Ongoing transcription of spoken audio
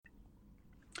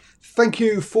Thank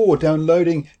you for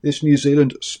downloading this New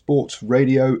Zealand Sports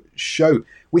Radio show.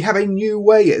 We have a new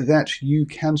way that you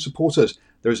can support us.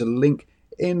 There is a link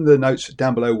in the notes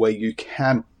down below where you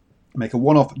can make a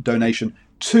one-off donation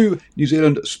to New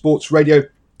Zealand Sports Radio.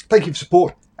 Thank you for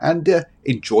support and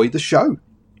enjoy the show.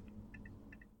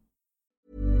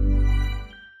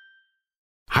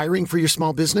 Hiring for your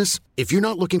small business? If you're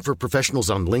not looking for professionals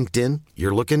on LinkedIn,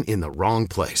 you're looking in the wrong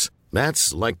place.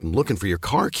 That's like looking for your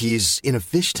car keys in a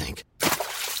fish tank.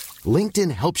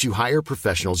 LinkedIn helps you hire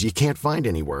professionals you can't find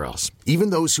anywhere else, even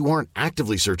those who aren't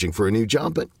actively searching for a new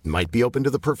job but might be open to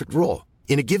the perfect role.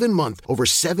 In a given month, over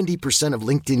 70% of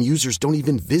LinkedIn users don't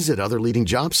even visit other leading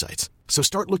job sites. So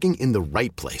start looking in the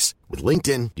right place. With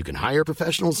LinkedIn, you can hire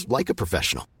professionals like a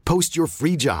professional. Post your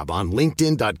free job on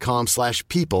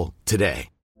linkedin.com/people today.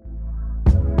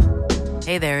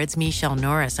 Hey there, it's Michelle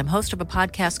Norris. I'm host of a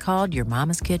podcast called Your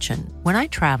Mama's Kitchen. When I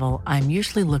travel, I'm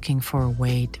usually looking for a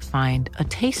way to find a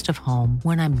taste of home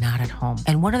when I'm not at home.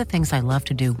 And one of the things I love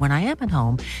to do when I am at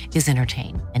home is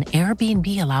entertain. And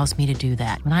Airbnb allows me to do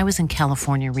that. When I was in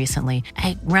California recently,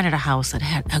 I rented a house that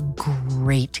had a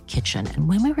great kitchen. And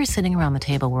when we were sitting around the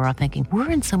table, we were all thinking,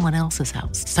 we're in someone else's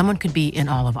house. Someone could be in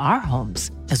all of our homes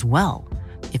as well.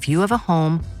 If you have a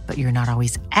home, but you're not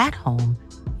always at home,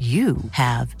 you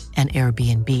have an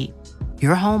Airbnb.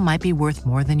 Your home might be worth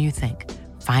more than you think.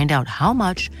 Find out how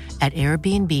much at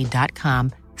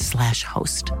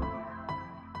airbnb.com/host.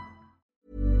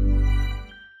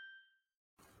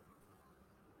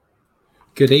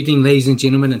 Good evening, ladies and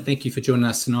gentlemen, and thank you for joining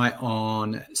us tonight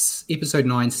on episode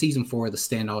 9, season 4 of The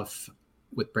Standoff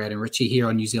with Brad and Richie here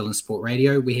on New Zealand Sport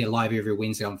Radio. We're here live every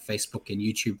Wednesday on Facebook and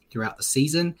YouTube throughout the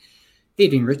season.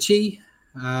 Evening, Richie.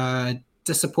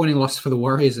 Disappointing loss for the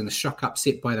Warriors and a shock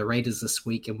upset by the Raiders this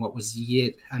week in what was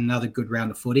yet another good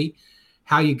round of footy.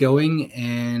 How are you going,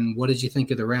 and what did you think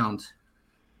of the round?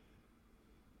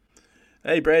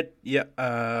 Hey, Brad. Yeah,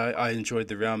 I enjoyed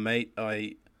the round, mate.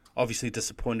 I obviously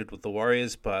disappointed with the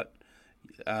Warriors, but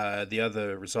the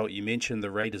other result you mentioned,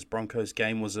 the Raiders-Broncos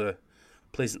game, was a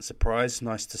pleasant surprise.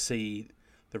 Nice to see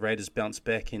the Raiders bounce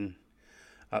back and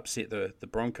upset the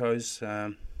Broncos.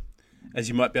 As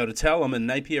you might be able to tell, I'm in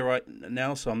Napier right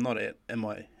now, so I'm not at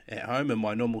home in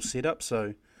my normal setup.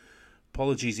 So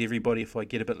apologies, everybody, if I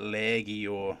get a bit laggy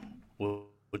or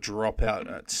drop out.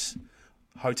 It's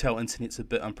hotel internet's a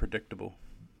bit unpredictable.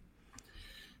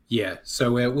 Yeah,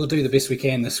 so we'll do the best we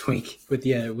can this week with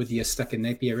you stuck in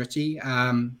Napier, Richie.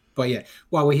 But yeah,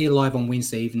 while we're here live on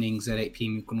Wednesday evenings at 8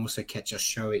 p.m, you can also catch our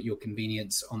show at your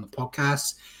convenience on the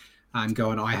podcast. Go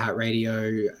on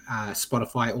iHeartRadio,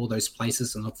 Spotify, all those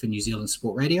places, and look for New Zealand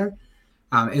Sport Radio.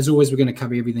 As always, we're going to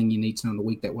cover everything you need to know in the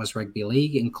week that was rugby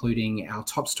league, including our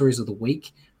top stories of the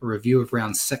week, a review of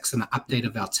round 6, and an update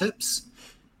of our tips.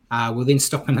 We'll then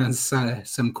stop and answer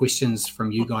some questions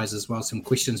from you guys as well, some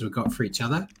questions we've got for each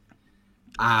other.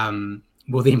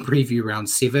 We'll then preview round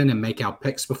 7 and make our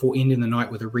picks before ending the night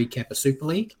with a recap of Super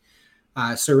League.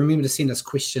 So remember to send us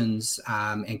questions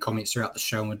and comments throughout the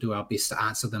show, and we'll do our best to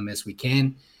answer them as we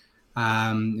can.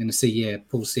 And to see, yeah,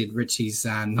 Paul said Richie's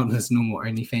not in his normal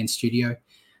OnlyFans studio.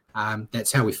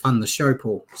 That's how we fund the show,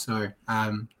 Paul. So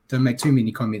don't make too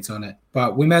many comments on it.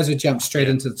 But we may as well jump straight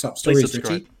into the top stories,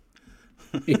 Richie.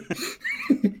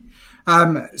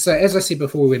 So as I said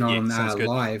before we went on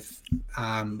live,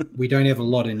 we don't have a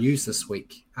lot of news this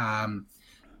week. But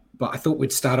I thought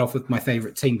we'd start off with my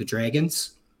favourite team, the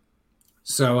Dragons.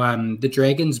 So the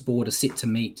Dragons board are set to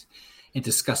meet and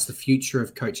discuss the future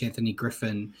of Coach Anthony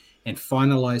Griffin and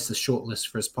finalise the shortlist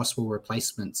for his possible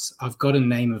replacements. I've got a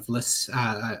list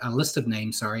of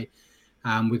names.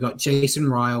 We've got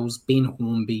Jason Riles, Ben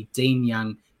Hornby, Dean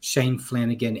Young, Shane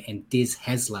Flanagan, and Des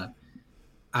Hasler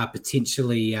are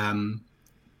potentially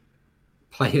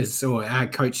players or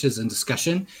coaches in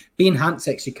discussion. Ben Hunt's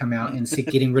actually come out and said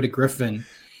getting rid of Griffin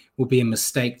will be a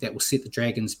mistake that will set the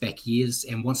Dragons back years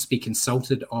and wants to be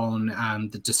consulted on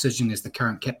the decision as the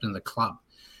current captain of the club.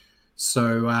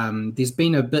 So there's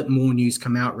been a bit more news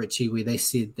come out, Richie, where they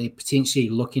said they're potentially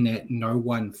looking at no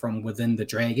one from within the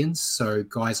Dragons. So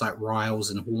guys like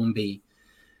Riles and Hornby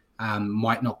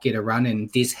might not get a run,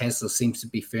 and Des Hasler seems to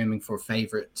be firming for a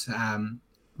favourite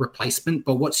replacement.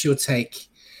 But what's your take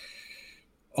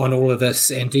on all of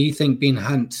this? And do you think Ben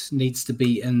Hunt needs to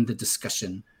be in the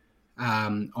discussion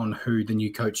on who the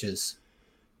new coach is?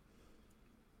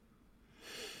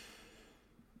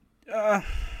 I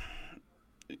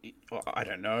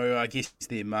don't know. I guess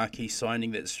their marquee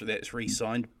signing that's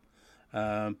re-signed,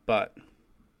 but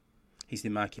he's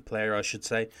their marquee player, I should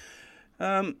say.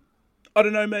 I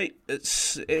don't know, mate.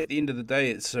 It's at the end of the day,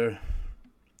 it's a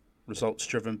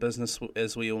results-driven business,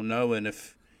 as we all know. And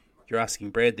if you're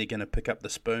asking Brad, they're going to pick up the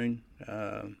spoon.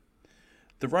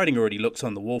 The writing already looks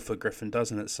on the wall for Griffin,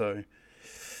 doesn't it? So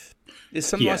there's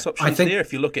some nice options there.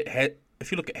 If you look at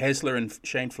Hasler and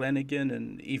Shane Flanagan,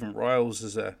 and even Riles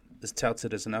is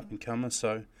touted as an up and comer,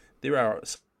 so there are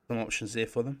some options there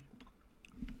for them.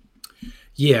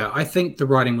 Yeah, I think the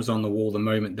writing was on the wall the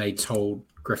moment they told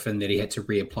Griffin that he had to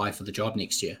reapply for the job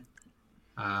next year.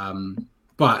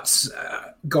 But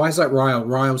guys like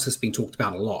Riles has been talked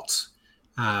about a lot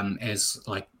as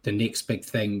like the next big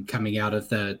thing coming out of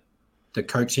the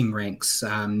coaching ranks.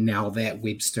 Now that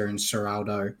Webster and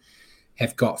Serraldo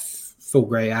have got full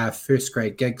grade, first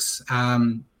grade gigs.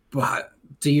 But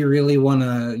do you really want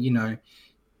to,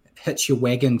 hitch your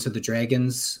wagon to the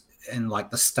Dragons in like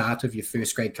the start of your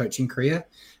first grade coaching career?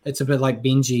 It's a bit like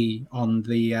Benji on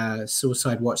the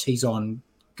Suicide Watch he's on,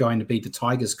 going to be the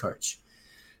Tigers coach.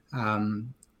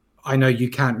 I know you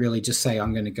can't really just say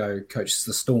I'm going to go coach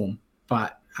the Storm,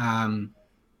 but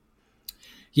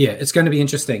it's going to be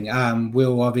interesting.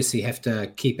 We'll obviously have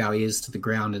to keep our ears to the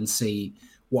ground and see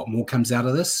what more comes out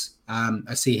of this.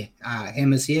 I see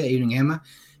Hammer's here, Evening Hammer,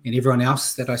 and everyone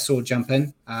else that I saw jump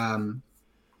in.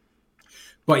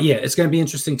 But yeah, it's going to be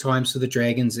interesting times for the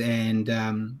Dragons, and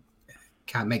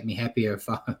can't make me happier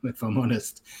if I'm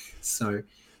honest. So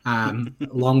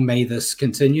long may this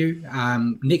continue.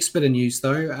 Next bit of news,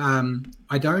 though.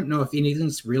 I don't know if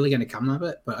anything's really going to come of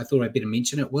it, but I thought I'd better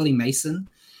mention it. Willie Mason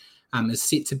is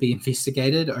set to be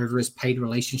investigated over his paid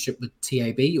relationship with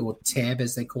TAB, or TAB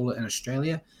as they call it in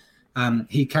Australia.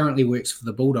 He currently works for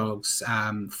the Bulldogs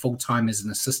full-time as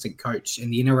an assistant coach,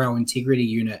 and the NRL Integrity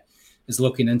Unit is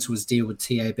looking into his deal with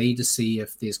TAB to see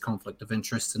if there's conflict of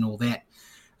interest and all that.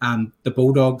 The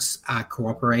Bulldogs are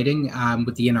cooperating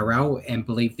with the NRL and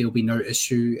believe there'll be no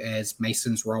issue, as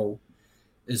Mason's role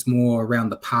is more around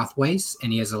the pathways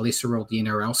and he has a lesser role in the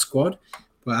NRL squad.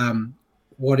 But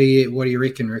what do you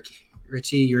reckon,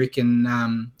 Richie? You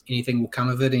reckon anything will come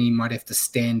of it and he might have to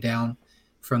stand down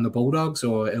from the Bulldogs,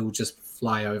 or it will just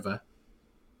fly over?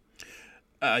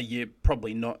 Yeah,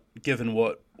 probably not, given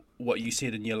what you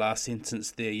said in your last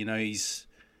sentence there.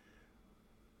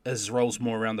 His role's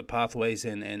more around the pathways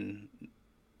and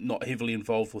not heavily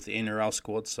involved with the NRL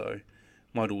squad, so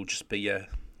might all just be a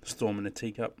storm in a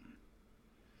teacup.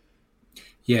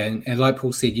 Yeah, and like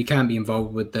Paul said, you can't be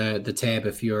involved with the tab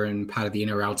if you're in part of the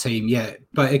NRL team. Yeah,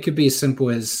 but it could be as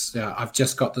simple as I've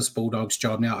just got this Bulldogs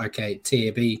job now. Okay,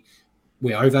 TAB,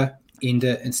 we're over, end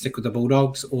it and stick with the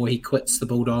Bulldogs, or he quits the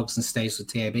Bulldogs and stays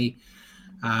with TAB.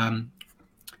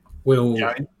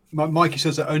 Mikey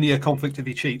says that only a conflict if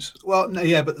he cheats. Well, no,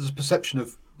 yeah, but there's a perception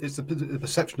of the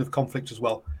perception of conflict as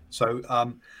well. So,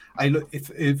 look,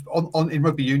 if in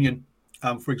rugby union,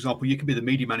 for example, you can be the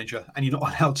media manager and you're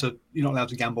not allowed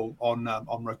to gamble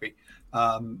on rugby.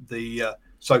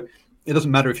 So it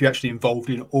doesn't matter if you're actually involved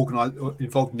in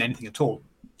anything at all.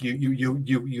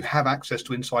 You have access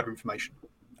to insider information,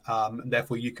 and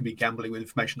therefore you can be gambling with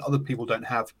information that other people don't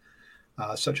have,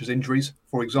 such as injuries,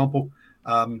 for example.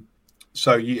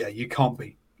 So yeah, you can't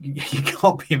be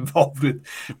involved with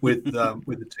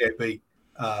the TAB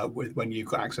when you've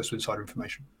got access to insider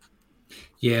information.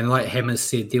 Yeah, and like Hammer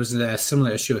said, there was a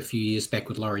similar issue a few years back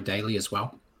with Laurie Daly as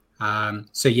well.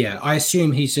 So yeah, I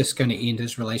assume he's just going to end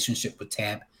his relationship with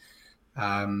TAB.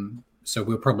 So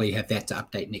we'll probably have that to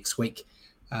update next week.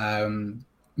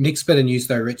 Next bit of news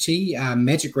though, Richie,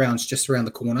 Magic Round's just around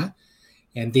the corner.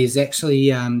 And there's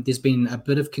actually there's been a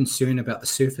bit of concern about the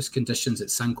surface conditions at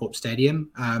Suncorp Stadium.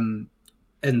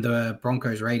 In the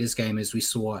Broncos-Raiders game, as we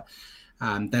saw,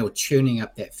 they were churning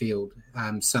up that field,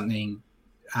 something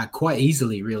quite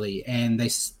easily, really. And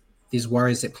there's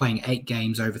worries that playing 8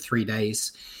 games over 3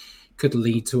 days could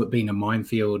lead to it being a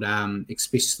minefield,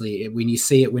 especially when you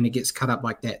see it when it gets cut up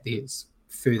like that. There's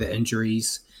further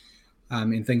injuries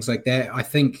and things like that.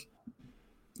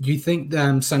 You think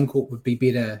Suncorp would be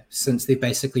better since they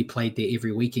basically played there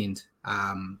every weekend.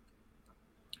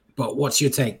 But what's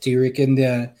your take? Do you reckon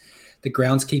the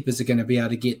groundskeepers are going to be able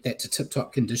to get that to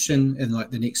tip-top condition in like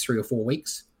the next 3 or 4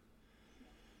 weeks?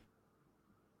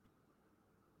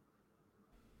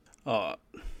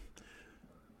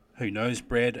 Who knows,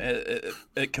 Brad?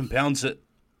 It compounds it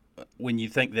when you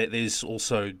think that there's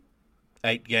also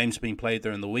 8 games being played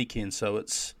there in the weekend, so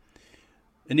it's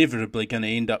inevitably going to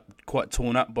end up quite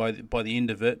torn up by the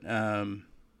end of it. And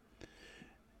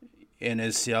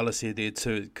as Ciala said there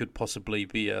too, it could possibly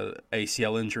be a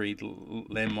ACL injury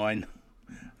landmine.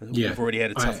 Yeah, we've already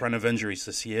had a tough run of injuries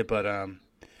this year, but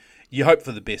you hope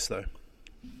for the best though.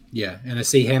 Yeah, and I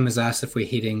see Ham has asked if we're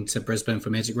heading to Brisbane for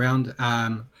Magic Round.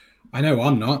 I know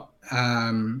I'm not.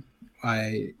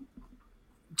 I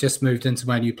just moved into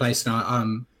my new place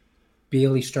and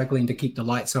barely struggling to keep the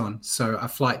lights on. So a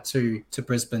flight to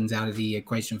Brisbane's out of the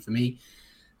equation for me.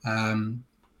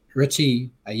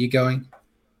 Richie, are you going?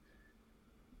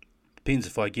 Depends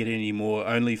if I get any more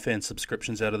OnlyFans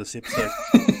subscriptions out of this episode.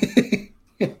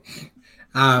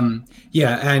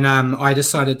 I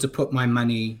decided to put my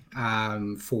money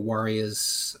for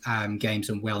Warriors games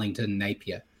in Wellington,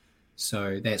 Napier.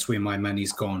 So that's where my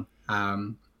money's gone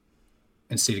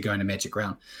instead of going to Magic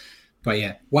Round. But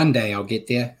yeah, one day I'll get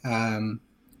there.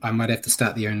 I might have to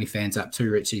start the OnlyFans up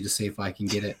too, Richie, to see if I can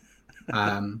get it.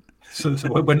 So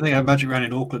when do they have Magic Round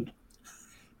in Auckland?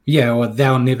 Yeah, well,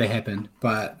 that'll never happen.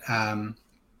 But it's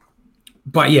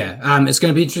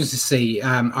going to be interesting to see.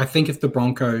 I think if the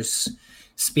Broncos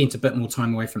spent a bit more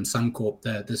time away from Suncorp,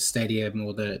 the stadium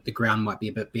or the ground might be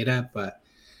a bit better. But,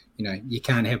 you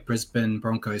can't have Brisbane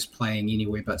Broncos playing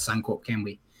anywhere but Suncorp, can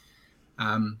we?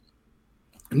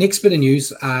 Next bit of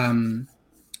news. And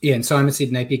Simon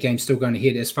said Napier game's still going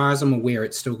ahead. As far as I'm aware,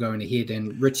 it's still going ahead.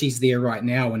 And Richie's there right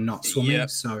now and not swimming.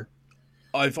 Yep. So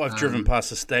I've driven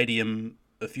past the stadium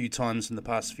a few times in the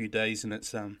past few days, and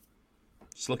it's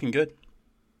looking good.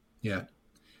 Yeah.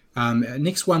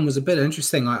 Next one was a bit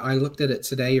interesting. I looked at it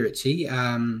today, Richie.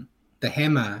 The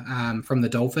hammer from the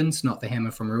Dolphins, not the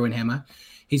hammer from Ruin Hammer.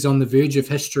 He's on the verge of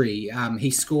history. He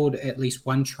scored at least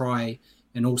one try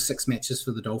in all 6 matches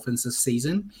for the Dolphins this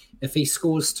season. If he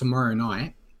scores tomorrow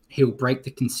night, he'll break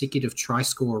the consecutive try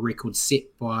scorer record set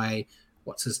by,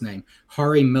 what's his name?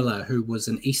 Horry Miller, who was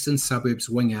an Eastern Suburbs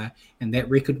winger, and that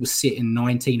record was set in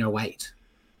 1908.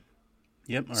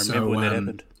 Yep, I remember when that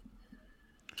happened.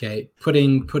 Okay,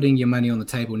 putting your money on the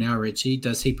table now, Richie.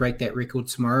 Does he break that record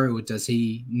tomorrow, or does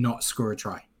he not score a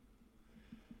try?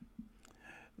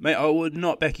 Mate, I would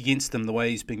not back against him the way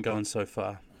he's been going so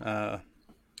far.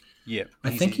 Yeah, I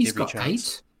think he's got 8.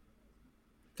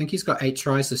 I think he's got 8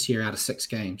 tries this year out of 6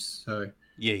 games. So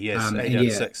yeah, yes, 8 out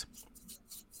of 6.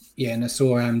 Yeah, and I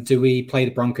saw. Do we play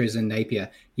the Broncos in Napier?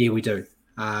 Yeah, we do.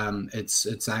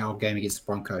 It's our game against the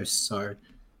Broncos, so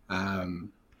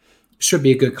should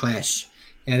be a good clash.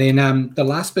 And then the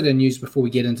last bit of news before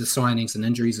we get into signings and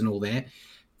injuries and all that,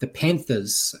 the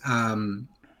Panthers,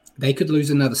 they could lose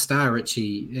another star,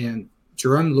 Richie. And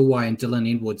Jerome Luai and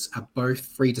Dylan Edwards are both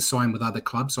free to sign with other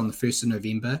clubs on the 1st of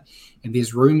November. And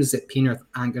there's rumours that Penrith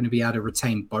aren't going to be able to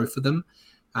retain both of them.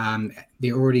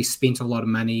 They already spent a lot of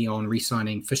money on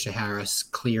re-signing Fisher Harris,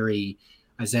 Cleary,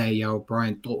 Isaiah Yeo,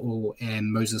 Brian To'o,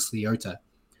 and Moses Leota.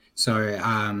 So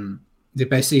they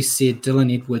basically said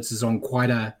Dylan Edwards is on quite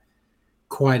a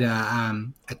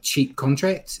cheap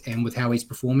contract, and with how he's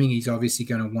performing, he's obviously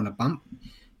going to want a bump.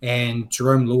 And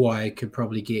Jerome Luai could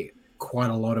probably get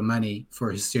quite a lot of money for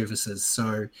his services.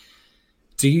 So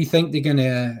do you think they're going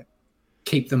to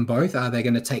keep them both? Are they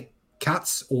going to take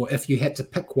cuts? Or if you had to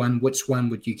pick one, which one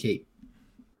would you keep?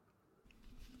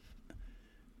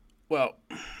 Well,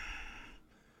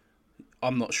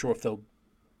 I'm not sure if they'll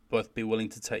both be willing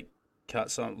to take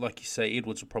cuts. Like you say,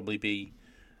 Edwards will probably be...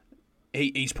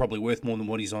 He's probably worth more than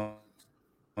what he's on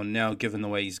now, given the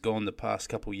way he's gone the past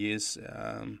couple of years.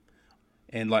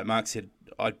 And like Mark said,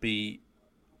 I'd be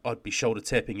shoulder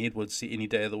tapping Edwards any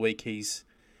day of the week. He's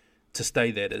to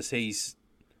stay. That is,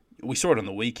 we saw it on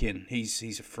the weekend.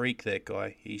 He's a freak. That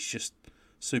guy. He's just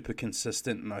super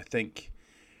consistent, and I think,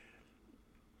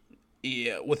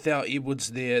 without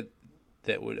Edwards there,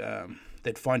 that would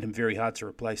they'd find him very hard to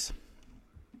replace.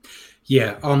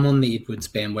 Yeah, I'm on the Edwards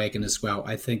bandwagon as well.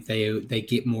 I think they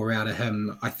get more out of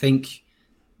him. I think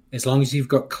as long as you've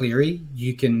got Cleary,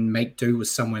 you can make do with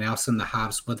someone else in the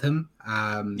halves with him.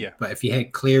 But if you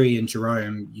had Cleary and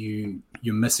Jerome,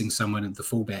 you're missing someone at the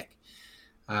fullback.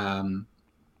 I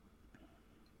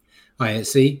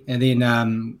see. And then,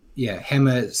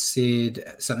 Hammer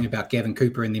said something about Gavin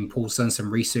Cooper, and then Paul's done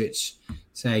some research.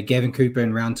 So Gavin Cooper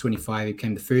in round 25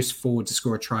 became the first forward to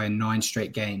score a try in 9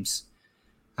 straight games.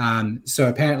 So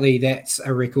apparently that's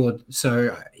a record.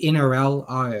 So NRL,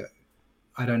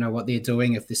 I don't know what they're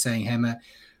doing if they're saying Hammer.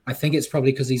 I think it's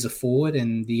probably because he's a forward,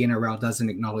 and the NRL doesn't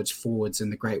acknowledge forwards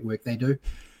and the great work they do.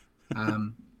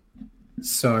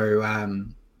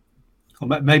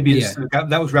 Maybe it's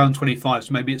that was round 25,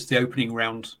 so maybe it's the opening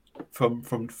round from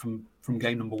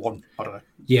game number 1. I don't know.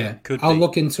 Yeah, I'll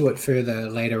look into it further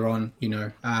later on.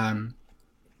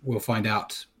 We'll find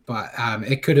out. But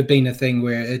it could have been a thing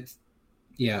where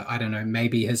I don't know.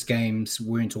 Maybe his games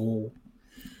weren't all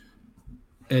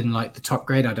in like the top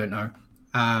grade. I don't know.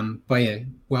 But yeah,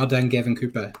 well done, Gavin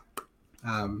Cooper.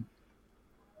 And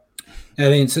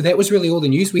then, so that was really all the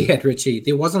news we had, Richie.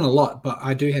 There wasn't a lot, but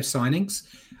I do have signings.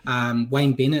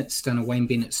 Wayne Bennett's done a Wayne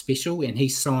Bennett special, and he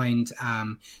signed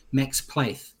Max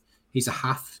Plath. He's a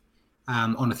half.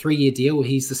 on a 3-year deal.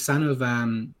 He's the son of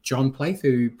John Plath,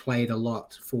 who played a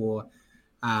lot for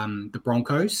the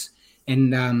Broncos.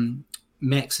 And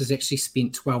Max has actually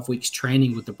spent 12 weeks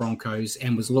training with the Broncos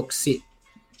and was set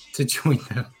to join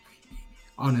them.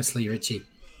 Honestly, Richie.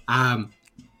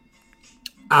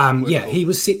 He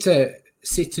was set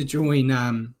to join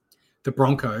the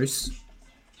Broncos,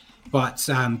 but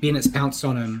Bennett's pounced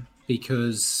on him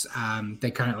because they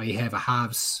currently have a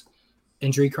halves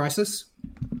injury crisis.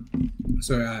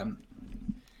 So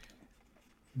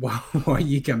while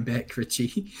you come back,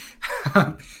 Richie,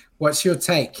 what's your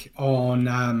take on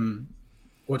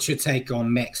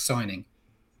Max signing?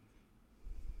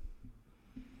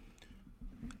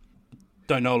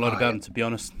 Don't know a lot about him, to be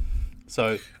honest.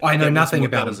 So I know nothing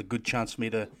about him. That was a good chance for me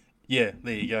to. Yeah,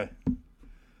 there you go.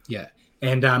 Yeah,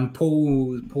 and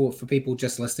Paul, for people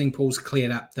just listening, Paul's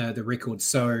cleared up the record,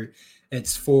 so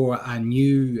it's for a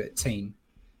new team,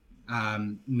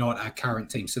 not a current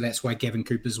team. So that's why Gavin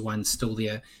Cooper's one's still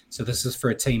there. So this is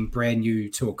for a team brand new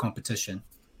to a competition.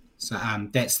 So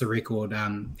that's the record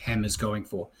Hammer's going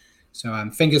for. So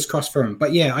fingers crossed for him.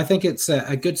 But yeah, I think it's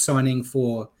a good signing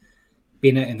for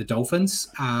Bennett and the Dolphins.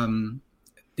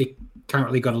 They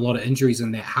currently got a lot of injuries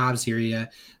in that halves area.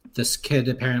 This kid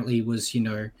apparently was,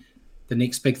 the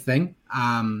next big thing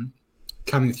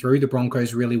coming through. The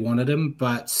Broncos really wanted him,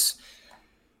 but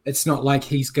it's not like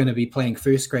he's going to be playing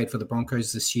first grade for the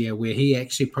Broncos this year, where he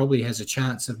actually probably has a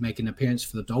chance of making an appearance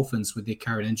for the Dolphins with their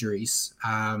current injuries.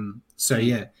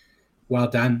 Well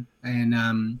done.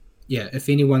 And if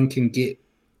anyone can get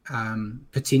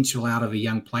potential out of a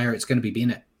young player, it's going to be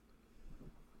Bennett.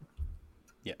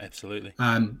 Yeah, absolutely.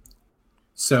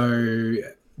 So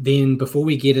then before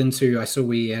we get into, I saw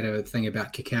we had a thing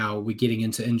about Cacao. We're getting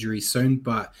into injuries soon,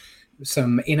 but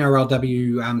some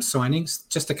NRLW signings,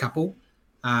 just a couple.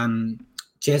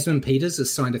 Jasmine Peters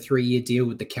has signed a 3-year deal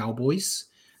with the Cowboys.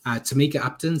 Tamika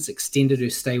Upton's extended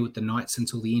her stay with the Knights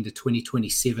until the end of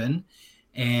 2027.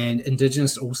 And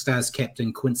Indigenous All-Stars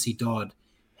captain Quincy Dodd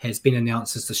has been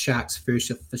announced as the Sharks'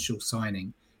 first official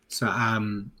signing. So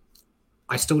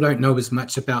I still don't know as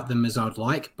much about them as I'd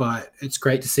like, but it's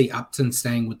great to see Upton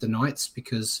staying with the Knights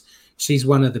because she's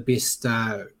one of the best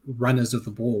runners of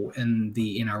the ball in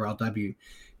the NRLW.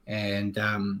 And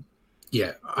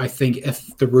I think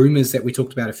if the rumors that we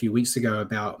talked about a few weeks ago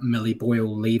about Millie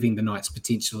Boyle leaving the Knights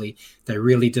potentially, they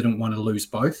really didn't want to lose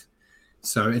both.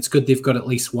 So it's good they've got at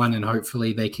least one, and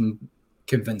hopefully they can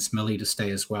convince Millie to stay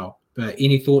as well. But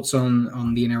any thoughts on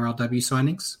the NRLW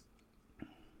signings?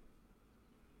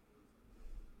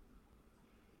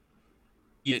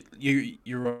 Yeah,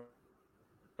 you're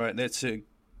right. That's a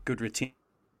good retention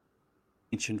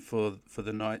for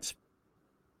the Knights.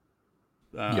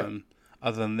 Other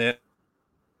than that,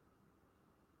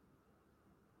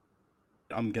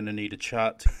 I'm going to need a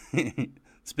chart.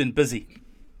 It's been busy.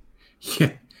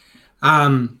 Yeah.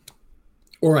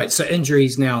 All right. So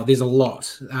injuries now, there's a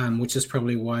lot, which is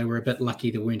probably why we're a bit lucky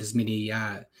there weren't as many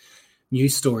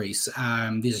news stories.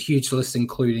 There's a huge list,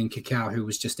 including Cacao, who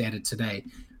was just added today.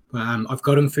 I've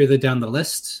got him further down the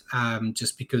list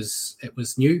just because it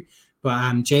was new. But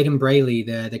Jaden Brayley,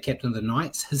 the captain of the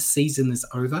Knights, his season is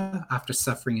over after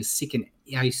suffering his second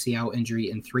ACL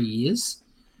injury in 3 years.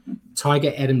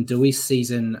 Tiger Adam Dewey's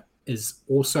season is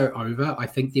also over. I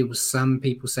think there was some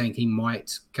people saying he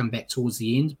might come back towards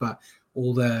the end, but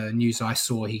all the news I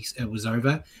saw, it was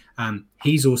over.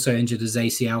 He's also injured his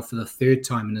ACL for the third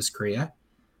time in his career.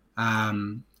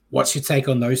 What's your take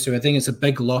on those two? I think it's a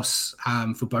big loss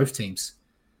for both teams.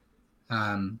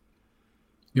 Jaden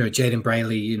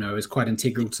Brayley, is quite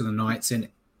integral to the Knights, and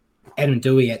Adam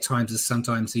Dewey at times is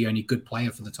sometimes the only good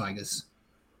player for the Tigers.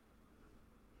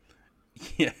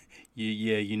 Yeah,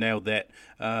 you nailed that.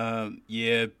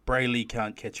 Brayley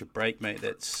can't catch a break, mate.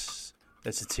 That's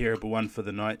a terrible one for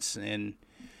the Knights, and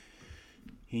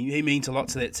he means a lot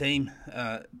to that team.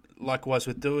 Likewise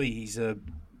with Dewey, he's a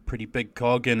pretty big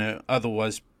cog in an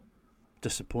otherwise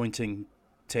disappointing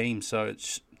team. So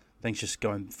things just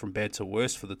going from bad to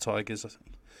worse for the Tigers. I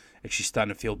think actually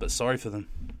starting to feel a bit sorry for them.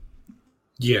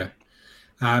 Yeah.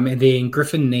 And then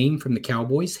Griffin Neem from the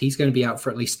Cowboys, he's going to be out for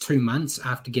at least 2 months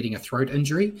after getting a throat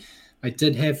injury. I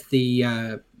did have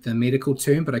the medical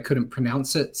term, but I couldn't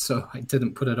pronounce it, so I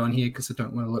didn't put it on here because I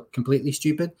don't want to look completely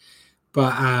stupid.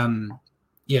 But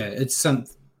it's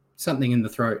something in the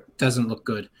throat. Doesn't look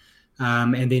good.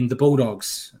 And then the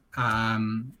Bulldogs,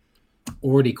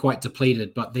 already quite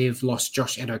depleted, but they've lost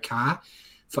Josh Adokar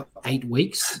for 8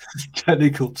 weeks.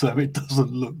 Technical term, it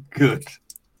doesn't look good.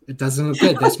 It doesn't look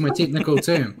good. That's my technical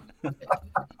term.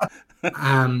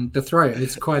 The throat,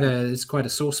 it's quite a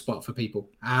sore spot for people.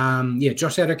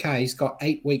 Josh Adokar, he's got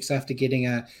 8 weeks after getting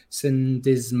a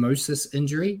syndesmosis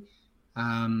injury.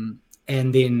 And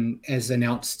then, as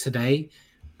announced today,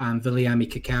 Viliami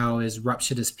Kakao has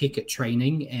ruptured his pec at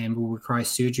training and will require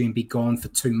surgery and be gone for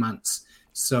 2 months.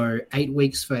 So 8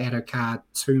 weeks for Adokar,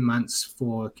 2 months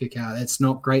for Kakao. That's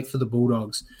not great for the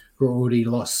Bulldogs, who already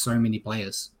lost so many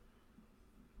players.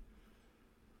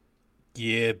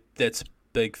 Yeah, that's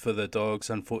big for the Dogs.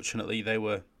 Unfortunately, they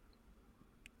were,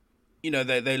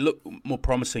 they look more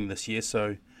promising this year.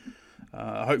 So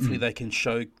hopefully they can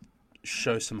show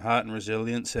some heart and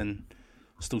resilience and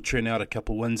still churn out a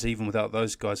couple wins even without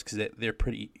those guys, because they're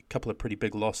a couple of pretty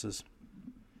big losses.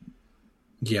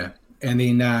 Yeah. And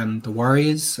then the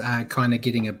Warriors are kind of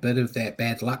getting a bit of that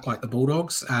bad luck like the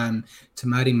Bulldogs.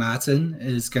 Tamari Martin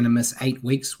is going to miss 8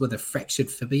 weeks with a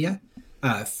fractured fibula.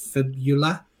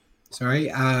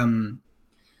 Sorry.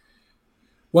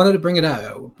 Wanted to bring it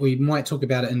up. We might talk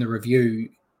about it in the review.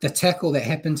 The tackle that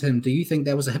happened to him, do you think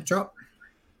that was a hip drop?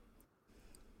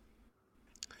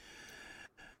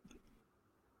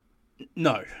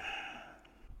 No.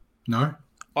 No?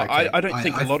 Okay. I don't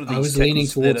think a lot of these I was leaning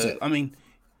towards it. I mean,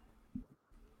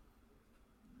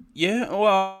 yeah,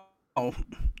 well,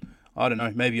 I don't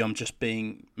know. Maybe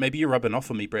maybe you're rubbing off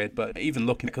on me, Brad, but even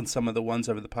looking back on some of the ones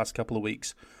over the past couple of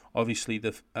weeks, obviously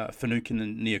the Finucane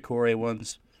and Niokore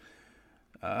ones,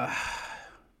 I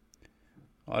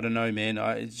don't know, man.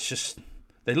 It's just,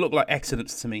 they look like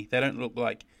accidents to me. They don't look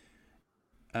like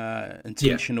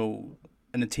intentional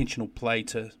play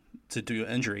to do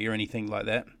an injury or anything like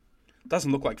that. It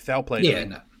doesn't look like foul play.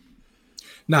 Yeah,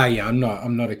 no,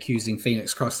 I'm not accusing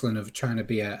Phoenix Crossland of trying to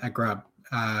be a grub.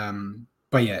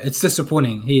 But yeah, it's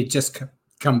disappointing. He had just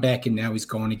come back and now he's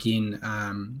gone again.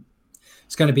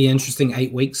 It's going to be interesting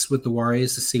 8 weeks with the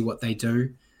Warriors to see what they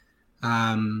do.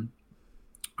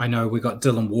 I know we got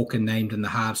Dylan Walker named in the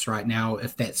halves right now.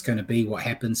 If that's going to be what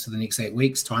happens for the next 8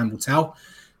 weeks, time will tell.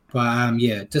 But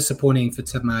disappointing for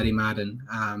Tamari Martin.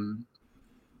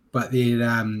 But the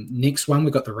next one,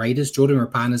 we got the Raiders. Jordan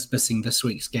Rapana's missing this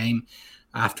week's game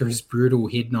after his brutal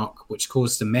head knock, which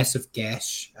caused a massive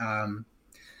gash.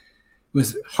 It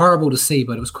was horrible to see,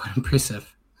 but it was quite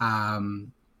impressive.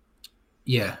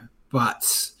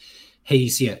 But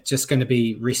he's just going to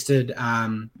be rested.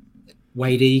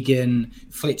 Wade Egan,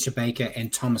 Fletcher Baker,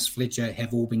 and Thomas Fletcher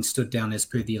have all been stood down as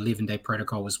per the 11-day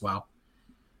protocol as well.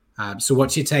 So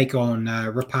what's your take on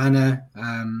Rapana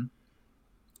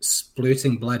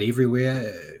splurting blood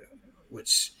everywhere,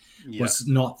 which was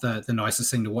not the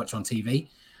nicest thing to watch on TV?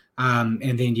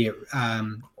 And then,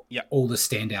 all the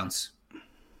stand-downs.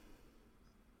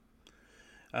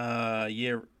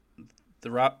 The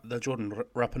Jordan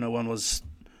Rapana one was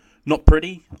not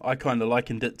pretty. I kind of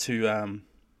likened it to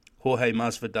Jorge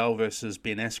Masvidal versus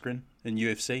Ben Askren in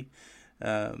UFC.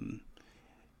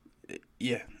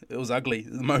 It was ugly.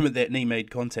 The moment that knee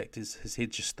made contact, his head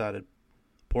just started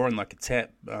pouring like a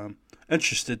tap.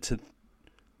 Interested to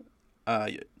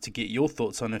get your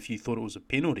thoughts on if you thought it was a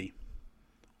penalty.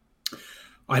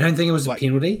 I don't think it was a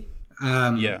penalty.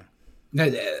 No,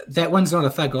 that one's not a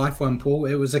thug life one, Paul.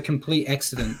 It was a complete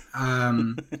accident.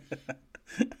 I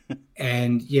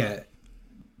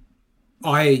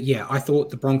thought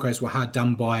the Broncos were hard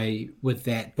done by with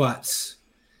that. But,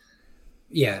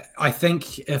 I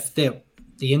think if the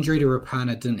injury to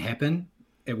Rapana didn't happen,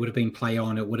 it would have been play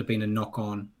on, it would have been a knock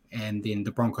on, and then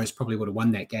the Broncos probably would have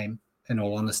won that game, in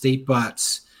all honesty.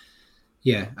 But,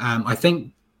 I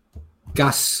think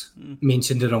Gus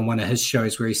mentioned it on one of his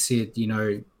shows where he said,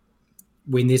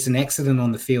 when there's an accident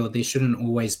on the field, there shouldn't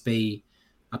always be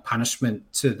a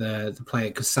punishment to the player,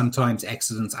 because sometimes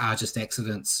accidents are just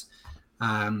accidents.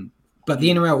 But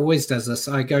the NRL always does this.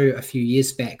 I go a few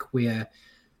years back where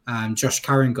Josh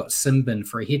Curran got sin bin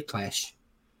for a head clash.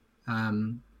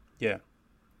 And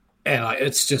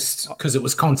it's just because it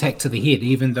was contact to the head,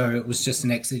 even though it was just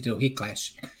an accidental head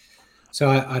clash. So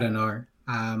I don't know.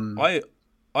 I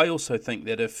also think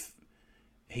that if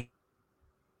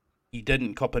he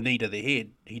didn't cop a knee to the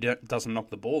head, he doesn't knock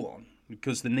the ball on,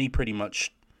 because the knee pretty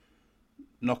much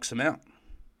knocks him out.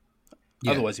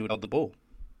 Yeah. Otherwise, he would hold the ball.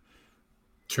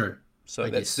 True. So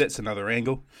that's another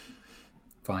angle.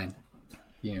 Fine.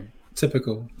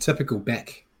 Typical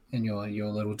back in your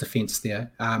little defence there.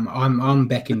 I'm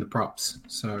backing the props.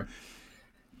 So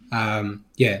now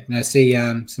see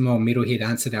some more Metalhead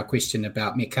answered our question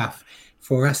about Metcalf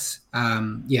for us.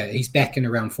 He's back in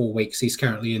around 4 weeks. He's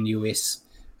currently in the US.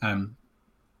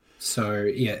 It's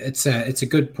a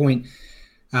good point.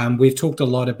 We've talked a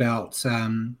lot about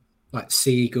like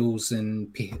Sea Eagles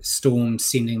and Storm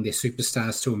sending their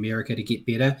superstars to America to get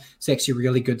better. It's actually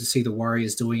really good to see the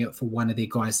Warriors doing it for one of their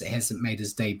guys that hasn't made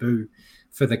his debut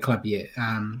for the club yet.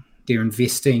 They're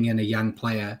investing in a young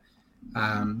player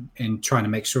and trying to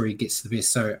make sure he gets the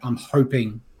best. So I'm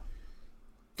hoping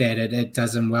that it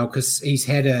does him well, because he's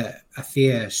had a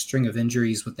fair string of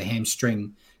injuries with the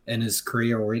hamstring in his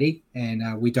career already,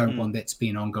 and we don't want that to be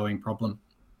an ongoing problem.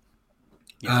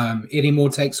 Yeah. Any more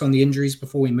takes on the injuries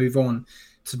before we move on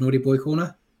to Naughty Boy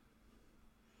Corner?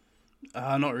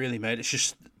 Not really, mate. It's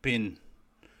just been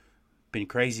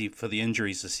crazy for the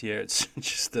injuries this year. It's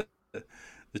just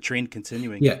the trend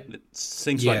continuing. Yeah, it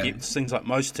seems like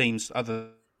most teams, other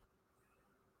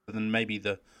than maybe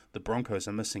the Broncos,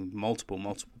 are missing multiple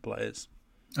players.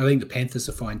 I think the Panthers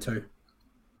are fine too.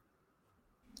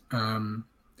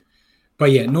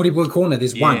 But yeah, Naughty Boy Corner,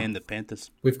 there's one. Yeah, and the Panthers.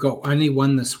 We've got only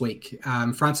one this week.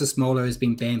 Francis Molo has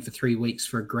been banned for 3 weeks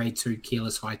for a grade 2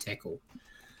 careless high tackle.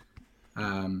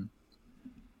 I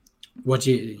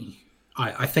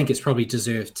think it's probably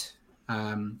deserved.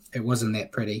 It wasn't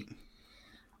that pretty.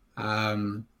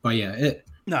 But yeah.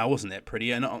 No, it wasn't that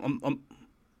pretty. And I'm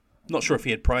not sure if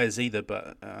he had priors either,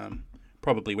 but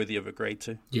probably worthy of a grade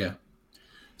 2. Yeah.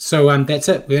 So that's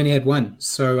it. We only had one.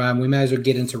 So we may as well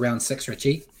get into round 6,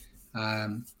 Richie.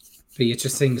 Be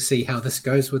interesting to see how this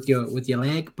goes with your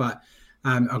lag, but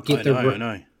I'll get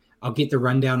the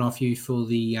rundown off you for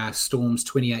the Storm's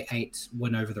 28-8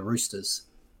 win over the Roosters.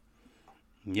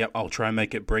 Yep, I'll try and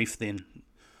make it brief then.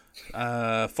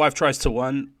 5 tries to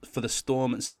 1 for the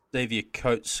Storm, and Xavier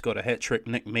Coates got a hat trick.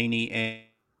 Nick Meaney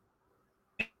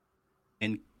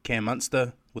and Cam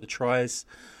Munster with the tries.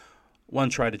 1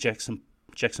 try to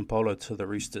Jackson Polo to the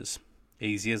Roosters.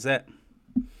 Easy as that.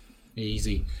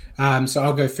 Easy. So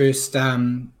I'll go first.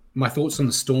 My thoughts on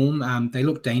the Storm. They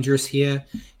look dangerous here.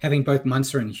 Having both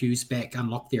Munster and Hughes back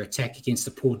unlocked their attack against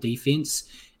a poor defense,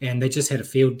 and they just had a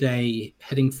field day,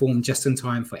 hitting form just in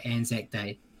time for Anzac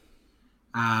Day.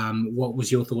 What was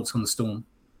your thoughts on the Storm?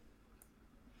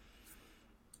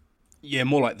 Yeah,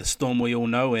 more like the Storm we all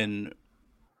know and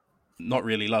not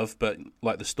really love, but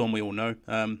like the Storm we all know.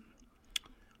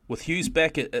 With Hughes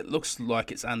back, it looks like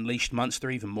it's unleashed Munster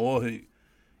even more, who...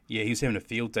 Yeah, he was having a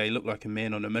field day. He looked like a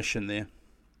man on a mission there.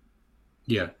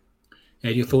 Yeah.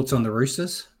 And your thoughts on the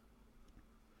Roosters?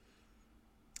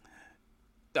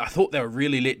 I thought they were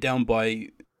really let down by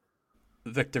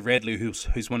Victor Radley,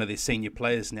 who's one of their senior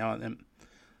players now. And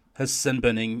his sin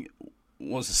binning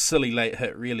was a silly late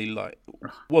hit. Really,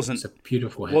 wasn't. It's a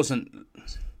beautiful hit. Wasn't.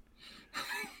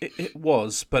 It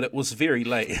was, but it was very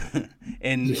late.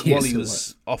 And yes, while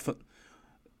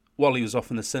he was off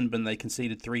in the sin bin, they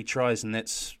conceded 3 tries, and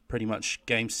that's pretty much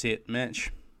game, set,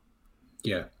 match.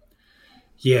 Yeah.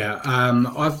 Yeah,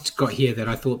 I've got here that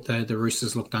I thought the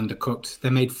Roosters looked undercooked. They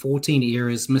made 14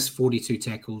 errors, missed 42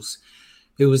 tackles.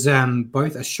 It was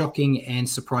both a shocking and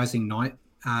surprising night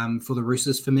for the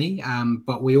Roosters for me,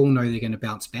 but we all know they're going to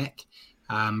bounce back,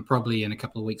 probably in a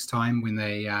couple of weeks' time when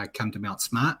they come to Mount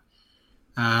Smart.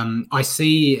 I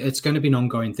see it's going to be an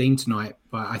ongoing theme tonight,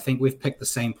 but I think we've picked the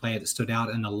same player that stood out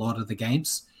in a lot of the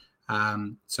games. So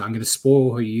I'm going to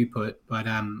spoil who you put, but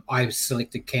I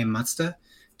selected Cam Munster,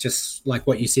 just like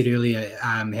what you said earlier,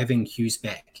 having Hughes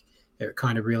back. It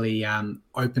kind of really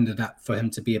opened it up for him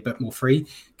to be a bit more free.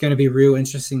 Going to be real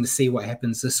interesting to see what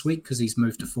happens this week because he's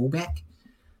moved to fullback.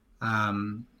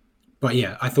 But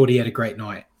yeah, I thought he had a great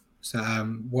night. So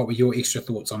what were your extra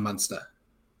thoughts on Munster?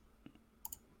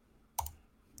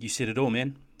 You said it all,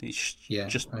 man. He's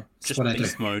just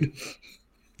beast mode.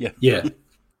 Yeah.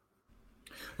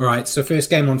 All right, so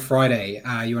first game on Friday.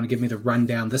 You want to give me the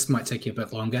rundown? This might take you a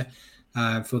bit longer.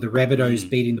 For the Rabbitohs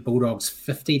beating the Bulldogs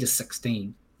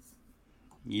 50-16.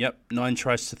 Yep, 9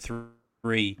 tries to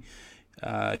 3.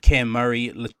 Cam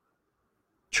Murray,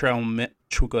 Latrell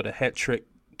Mitchell got a hat trick.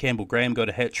 Campbell Graham got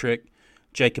a hat trick.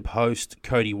 Jacob Host,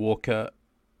 Cody Walker.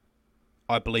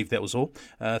 I believe that was all.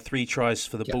 3 tries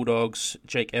for the Bulldogs.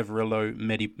 Jake Averillo,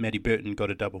 Matty Burton got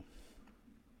a double.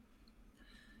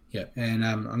 Yeah, and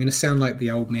I'm going to sound like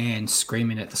the old man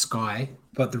screaming at the sky,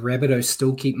 but the Rabbitohs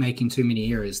still keep making too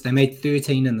many errors. They made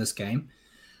 13 in this game,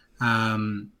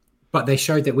 but they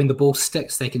showed that when the ball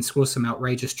sticks, they can score some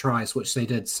outrageous tries, which they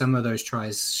did. Some of those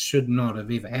tries should not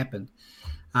have ever happened.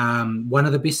 One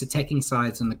of the best attacking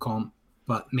sides in the comp,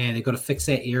 but man, they've got to fix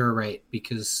that error rate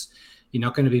because you're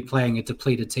not going to be playing a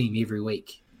depleted team every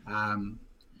week.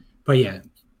 But yeah,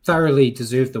 thoroughly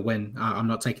deserved the win. I'm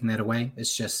not taking that away.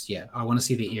 It's just, I want to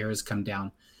see the errors come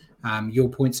down. Your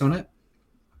points on it?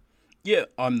 Yeah,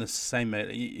 I'm the same,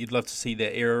 mate. You'd love to see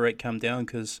that error rate come down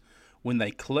because when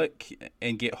they click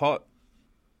and get hot,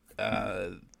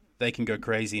 they can go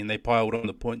crazy, and they piled on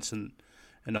the points in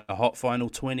a hot final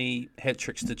 20,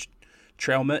 hat-tricks to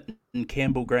Troutman and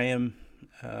Campbell Graham.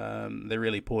 They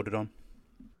really poured it on.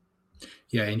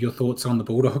 Yeah, and your thoughts on the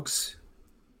Bulldogs?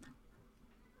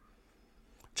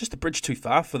 Just a bridge too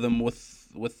far for them with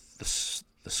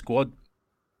the squad.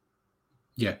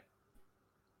 Yeah.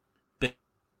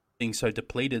 Being so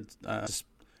depleted, just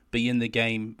be in the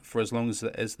game for as long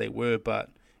as they were, but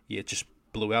it just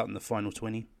blew out in the final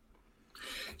 20.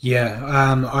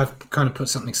 Yeah, I've kind of put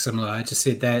something similar. I just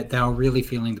said that they were really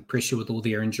feeling the pressure with all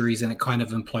their injuries, and it kind of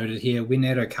imploded here. When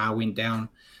Addo-Carr went down,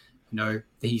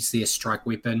 he's their strike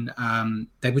weapon.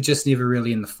 They were just never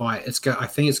really in the fight. I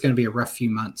think it's going to be a rough few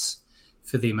months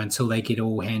for them until they get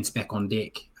all hands back on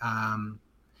deck,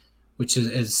 which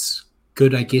is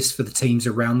good, I guess, for the teams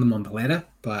around them on the ladder.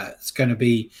 But it's going to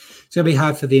be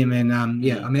hard for them, and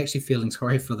I'm actually feeling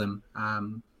sorry for them.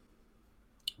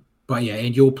 But yeah,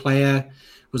 and your player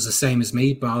was the same as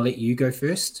me, but I'll let you go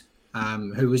first.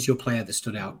 Who was your player that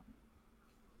stood out?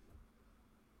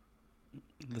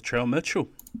 Latrell Mitchell,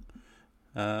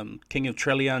 king of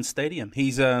Trellian Stadium.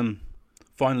 He's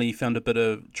finally found a bit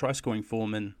of try-scoring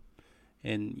form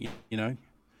and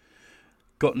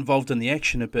got involved in the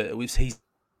action a bit. It was his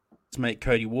mate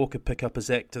Cody Walker pick up his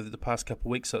act over the past couple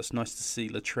of weeks, so it's nice to see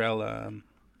Latrell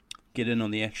get in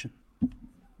on the action.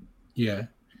 Yeah.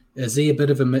 Is he a bit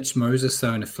of a Mitch Moses,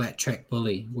 though, in a flat track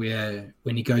bully, where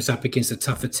when he goes up against a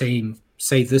tougher team,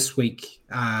 say this week,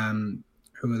 who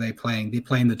are they playing? They're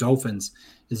playing the Dolphins.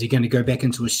 Is he going to go back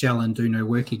into a shell and do no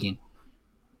work again?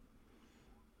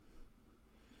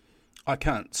 I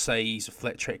can't say he's a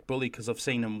flat track bully because I've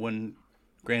seen him win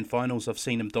grand finals. I've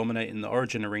seen him dominate in the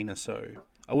Origin arena, so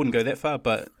I wouldn't go that far,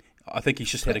 but I think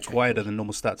he's just had a quieter than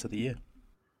normal start to the year.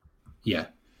 Yeah.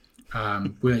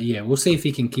 We'll see if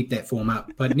he can keep that form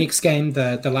up. But next game,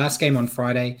 the last game on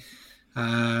Friday,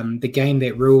 the game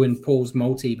that ruined Paul's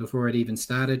multi before it even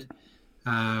started,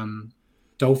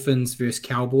 Dolphins versus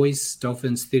Cowboys.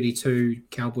 Dolphins 32,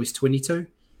 Cowboys 22.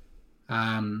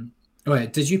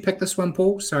 Did you pick this one,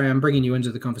 Paul? Sorry, I'm bringing you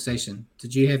into the conversation.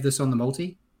 Did you have this on the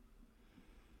multi?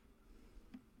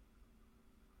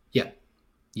 Yeah,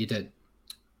 you did.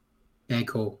 Bad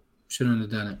call. Shouldn't have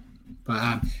done it.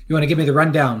 But you want to give me the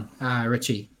rundown,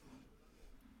 Richie?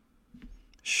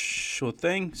 Sure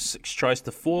thing. 6 tries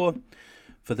to 4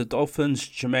 for the Dolphins.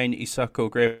 Jermaine Isako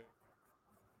grabbing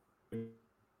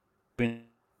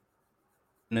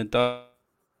a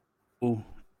double.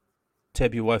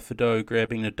 Tabuai-Fidow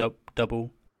grabbing a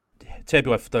double.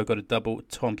 Tabuai-Fidow got a double.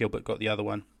 Tom Gilbert got the other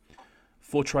one.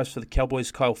 4 tries for the Cowboys.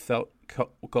 Kyle Felt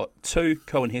got 2.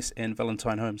 Cohen Hess and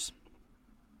Valentine Holmes.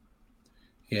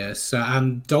 Yeah, so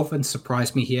Dolphins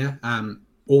surprised me here.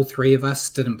 All 3 of us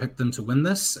didn't pick them to win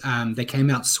this. They came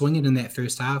out swinging in that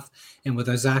first half, and with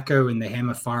Ozako and the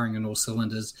hammer firing on all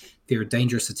cylinders, they're a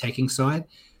dangerous attacking side.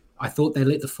 I thought they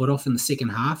let the foot off in the second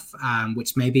half,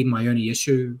 which may be my only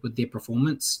issue with their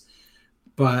performance.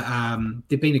 But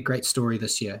they've been a great story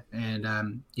this year,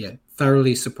 and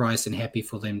thoroughly surprised and happy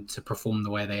for them to perform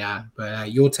the way they are.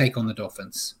 But your take on the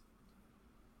Dolphins?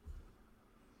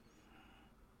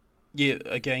 Yeah,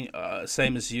 again,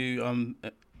 same as you. I'm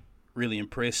really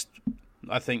impressed.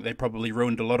 I think they probably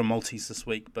ruined a lot of multis this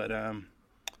week, but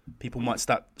people might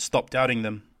stop doubting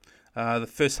them.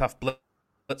 The first half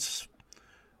blitz,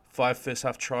 5 first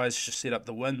half tries just set up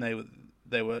the win.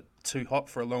 They were too hot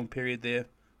for a long period there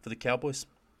for the Cowboys.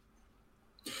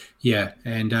 Yeah,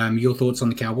 and your thoughts on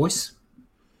the Cowboys?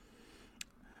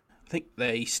 I think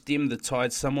they stemmed the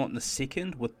tide somewhat in the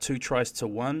second with 2 tries to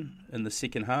 1 in the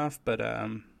second half, but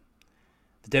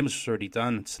the damage was already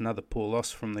done. It's another poor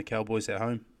loss from the Cowboys at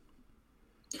home.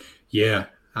 Yeah,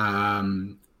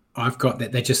 I've got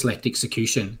that. They just lacked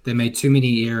execution. They made too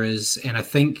many errors, and I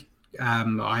think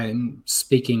I'm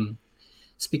speaking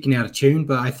out of tune,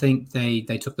 but I think they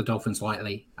took the Dolphins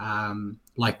lightly,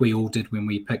 like we all did when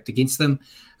we picked against them.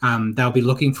 They'll be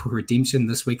looking for redemption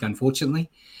this week,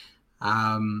 unfortunately.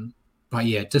 But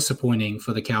yeah, disappointing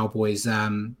for the Cowboys.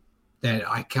 That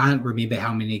I can't remember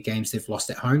how many games they've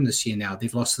lost at home this year now.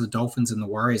 They've lost to the Dolphins and the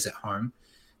Warriors at home.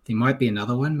 There might be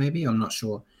another one, maybe. I'm not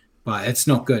sure. But it's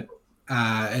not good.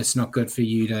 It's not good for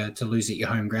you to lose at your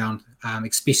home ground,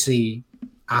 especially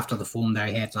after the form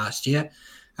they had last year.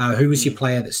 Who was your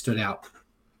player that stood out?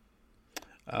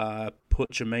 Put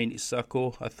Jermaine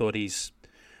Isako. I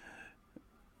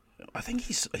think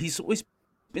he's always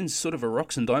been sort of a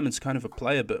rocks and diamonds kind of a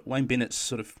player, but Wayne Bennett's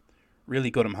sort of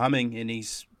really got him humming, and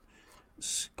he's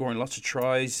scoring lots of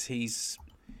tries. He's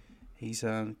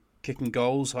kicking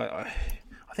goals. I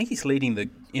think he's leading the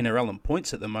NRL in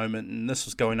points at the moment, and this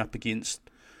was going up against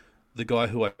the guy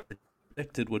who I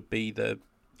predicted would be the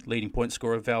leading point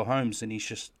scorer Val Holmes, and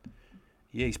he's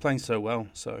playing so well.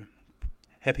 So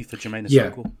happy for Jermaine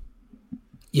Sokol.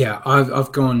 Yeah,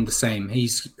 I've gone the same.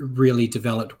 He's really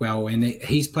developed well, and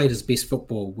he's played his best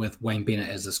football with Wayne Bennett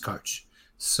as his coach.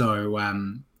 So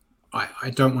I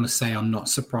don't want to say I'm not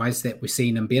surprised that we're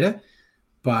seeing him better,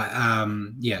 but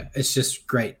it's just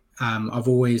great. I've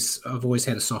always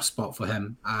had a soft spot for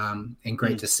him, and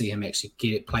great to see him actually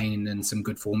get it playing in some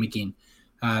good form again.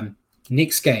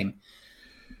 Next game,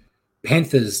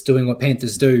 Panthers doing what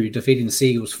Panthers do, defeating the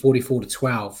Seagulls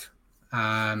 44-12.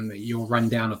 Your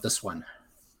rundown of this one.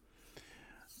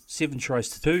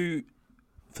 7-2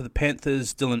 for the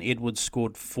Panthers. Dylan Edwards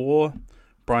scored 4.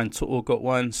 Brian To'o got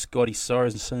 1. Scotty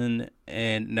Sorensen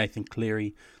and Nathan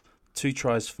Cleary 2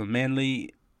 tries for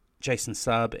Manly. Jason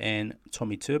Saab and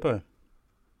Tommy Turbo.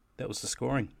 That was the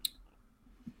scoring.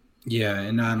 Yeah,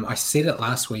 and I said it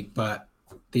last week, but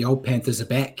the old Panthers are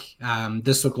back.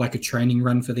 This looked like a training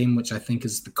run for them, which I think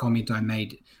is the comment I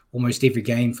made almost every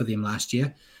game for them last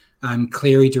year.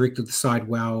 Cleary directed the side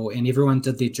well, and everyone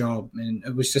did their job, and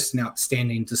it was just an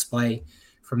outstanding display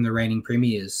from the reigning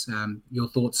premiers. Your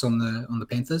thoughts on the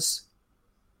Panthers?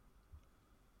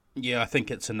 Yeah, I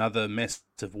think it's another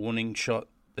massive warning shot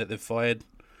that they've fired.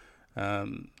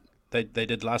 They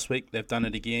did last week. They've done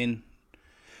it again.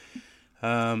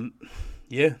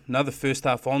 Another first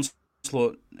half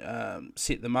onslaught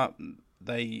set them up.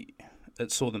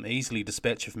 It saw them easily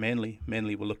dispatch of Manly.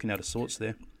 Manly were looking out of sorts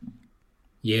there.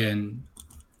 Yeah, and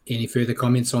any further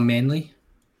comments on Manly?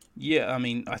 Yeah, I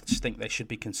mean, I just think they should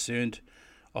be concerned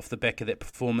off the back of that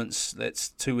performance. That's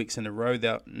 2 weeks in a row.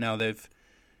 Now they've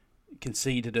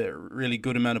conceded a really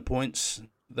good amount of points.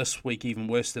 This week even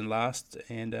worse than last.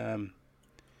 And, I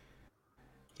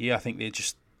think they're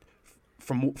just...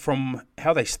 From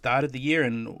how they started the year,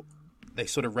 and they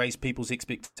sort of raised people's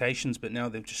expectations, but now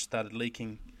they've just started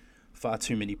leaking far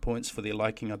too many points for their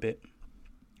liking, I bet.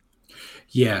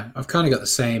 Yeah, I've kind of got the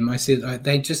same. I said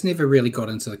they just never really got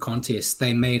into the contest.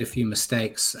 They made a few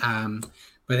mistakes.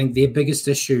 But I think their biggest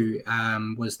issue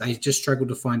was they just struggled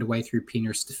to find a way through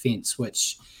Penrith's defence,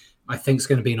 which I think is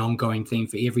going to be an ongoing theme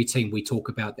for every team we talk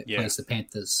about that plays the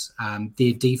Panthers.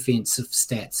 Their defensive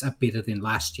stats are better than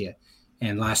last year.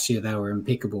 And last year they were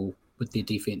impeccable with their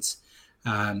defence.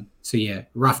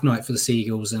 Rough night for the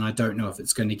Seagulls, and I don't know if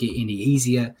it's going to get any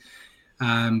easier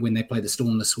when they play the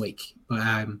Storm this week.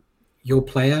 But your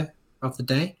player of the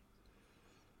day?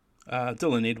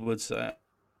 Dylan Edwards.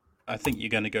 I think you're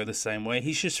going to go the same way.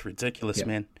 He's just ridiculous,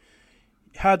 man.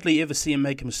 Hardly ever see him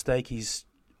make a mistake. He's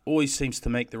always seems to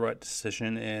make the right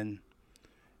decision. And,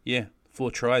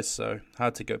 4 tries, so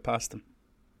hard to go past him.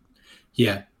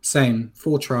 Yeah, same.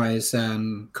 4 tries,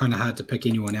 kind of hard to pick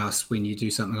anyone else when you do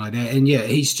something like that. And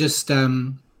he's just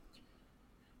an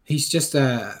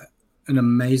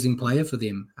amazing player for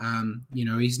them.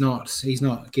 He's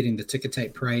not getting the ticker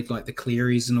tape parade like the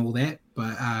Clearys and all that,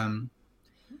 but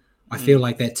I feel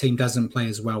like that team doesn't play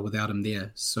as well without him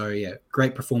there. So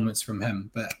great performance from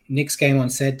him. But next game on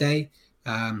Saturday,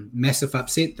 massive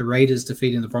upset. The Raiders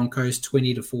defeating the Broncos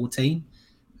 20-14.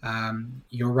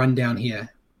 Your rundown here.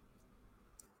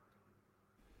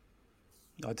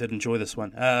 I did enjoy this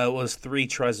one. It was 3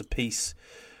 tries apiece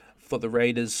for the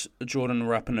Raiders. Jordan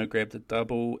Rapinoe grabbed a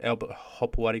double. Albert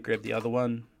Hopewadi grabbed the other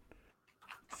one.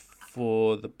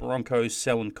 For the Broncos,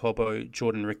 Selwyn Cobbo,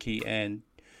 Jordan Rickey, and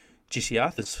Jesse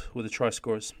Arthurs were the try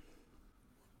scorers.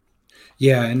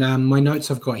 Yeah, and my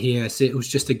notes I've got here said it was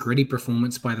just a gritty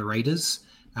performance by the Raiders.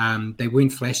 They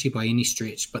weren't flashy by any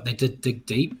stretch, but they did dig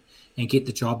deep and get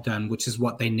the job done, which is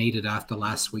what they needed after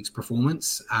last week's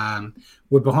performance.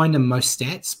 We're behind in most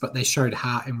stats, but they showed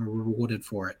heart and were rewarded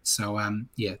for it. So,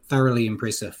 thoroughly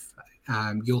impressive.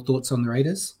 Your thoughts on the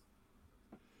Raiders?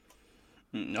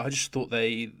 I just thought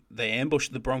they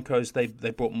ambushed the Broncos. They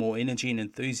brought more energy and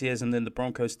enthusiasm than the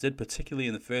Broncos did, particularly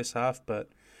in the first half. But,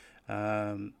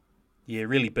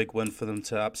 really big win for them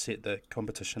to upset the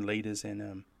competition leaders.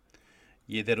 And,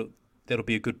 that'll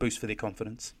be a good boost for their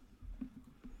confidence.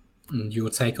 Your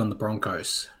take on the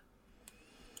Broncos?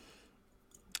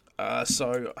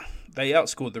 So they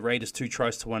outscored the Raiders 2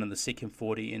 tries to 1 in the second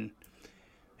 40 and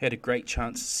had a great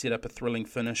chance to set up a thrilling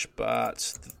finish, but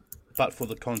for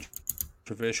the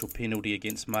controversial penalty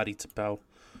against Marty Tapau,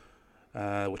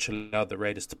 which allowed the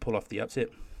Raiders to pull off the upset.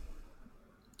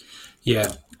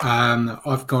 Yeah,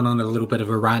 I've gone on a little bit of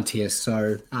a rant here,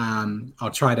 so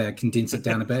I'll try to condense it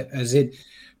down a bit. As it,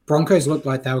 Broncos looked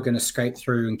like they were going to scrape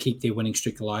through and keep their winning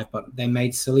streak alive, but they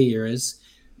made silly errors.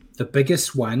 The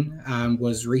biggest one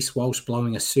was Reece Walsh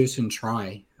blowing a certain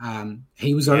try.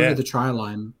 He was over the try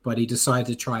line, but he decided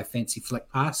to try a fancy flick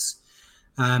pass.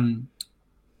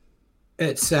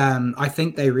 it's I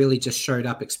think they really just showed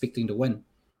up expecting to win,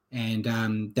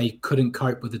 and they couldn't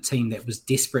cope with a team that was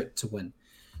desperate to win.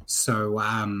 So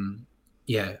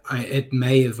it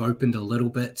may have opened a little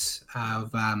bit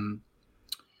of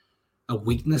a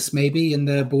weakness maybe in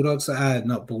the Bulldogs,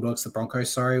 not Bulldogs, the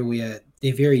Broncos. Sorry,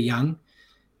 they're very young,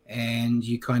 and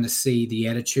you kind of see the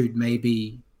attitude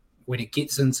maybe when it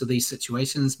gets into these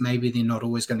situations. Maybe they're not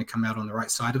always going to come out on the right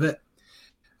side of it.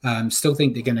 Still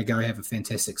think they're going to go have a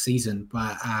fantastic season,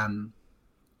 but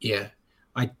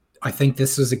I think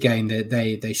this was a game that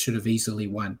they should have easily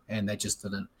won, and they just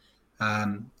didn't.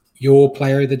 Your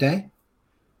player of the day?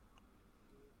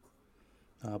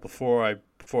 Before I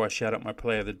shout out my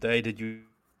player of the day, did you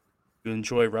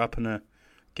enjoy Rapana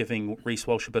giving Reece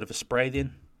Walsh a bit of a spray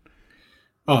then?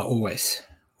 Oh, always.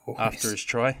 After his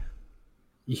try?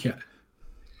 Yeah.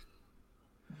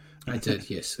 I did,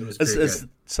 yes. It was very good. Is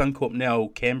Suncorp now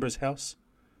Canberra's house?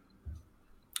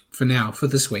 For now, for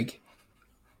this week.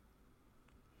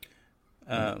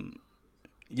 For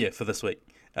this week.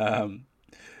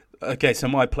 Okay, so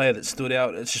my player that stood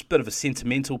out, it's just a bit of a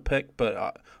sentimental pick,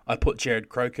 but I put Jared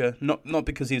Croker, not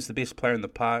because he was the best player in the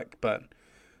park, but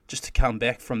just to come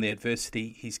back from the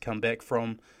adversity he's come back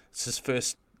from. It's his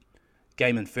first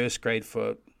game in first grade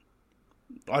for,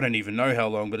 I don't even know how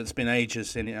long, but it's been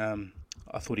ages, and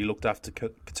I thought he looked after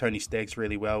Tony Staggs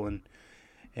really well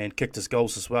and kicked his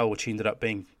goals as well, which ended up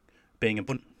being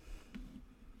important.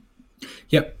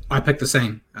 Yep, I picked the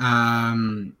same.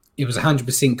 It was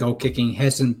 100% goal kicking.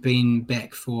 Hasn't been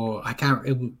back for I can't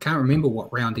remember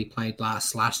what round he played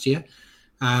last year.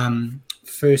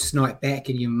 First night back,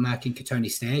 and you're marking Tony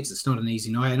Staggs. It's not an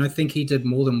easy night, and I think he did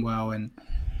more than well. And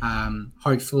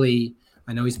hopefully,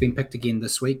 I know he's been picked again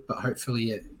this week, but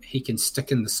hopefully he can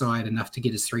stick in the side enough to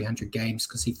get his 300 games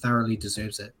because he thoroughly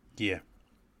deserves it. Yeah,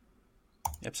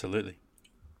 absolutely.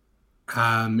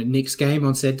 Next game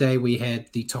on Saturday, we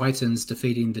had the Titans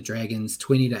defeating the Dragons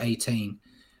 20-18.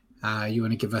 You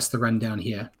want to give us the rundown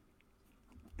here?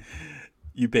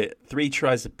 You bet. 3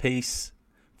 tries apiece.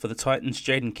 For the Titans,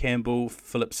 Jaden Campbell,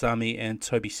 Philip Sami, and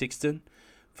Toby Sexton.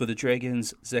 For the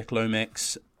Dragons, Zach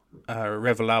Lomax,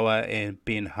 Ravalawa, and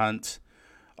Ben Hunt.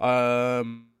 I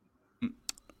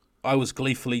was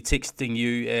gleefully texting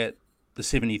you at the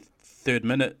 73rd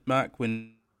minute mark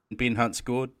when Ben Hunt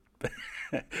scored.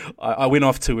 I went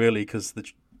off too early because the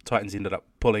Titans ended up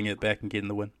pulling it back and getting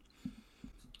the win.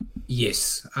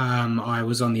 Yes, I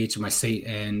was on the edge of my seat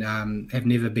and have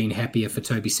never been happier for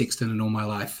Toby Sexton in all my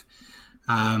life.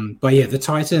 But yeah, the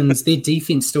Titans, their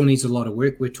defense still needs a lot of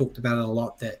work. We've talked about it a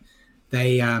lot, that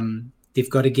they've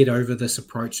got to get over this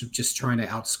approach of just trying to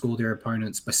outscore their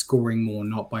opponents by scoring more,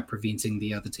 not by preventing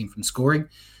the other team from scoring.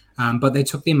 But they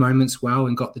took their moments well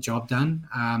and got the job done.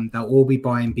 They'll all be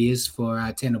buying beers for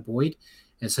Tanner Boyd,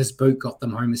 as his boot got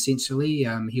them home essentially.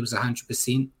 He was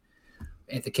 100%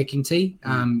 at the kicking tee.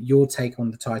 Your take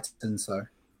on the Titans, though?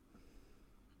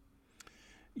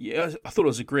 Yeah, I thought it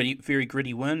was a very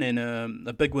gritty win, and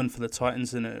a big win for the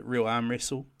Titans in a real arm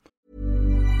wrestle.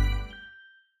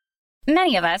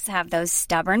 Many of us have those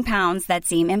stubborn pounds that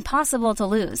seem impossible to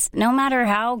lose, no matter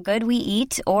how good we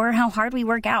eat or how hard we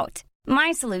work out.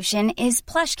 My solution is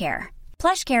PlushCare.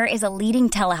 PlushCare is a leading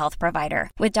telehealth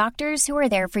provider with doctors who are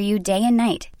there for you day and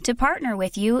night to partner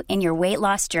with you in your weight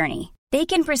loss journey. They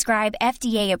can prescribe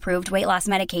FDA-approved weight loss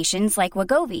medications like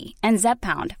Wegovy and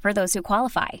Zepbound for those who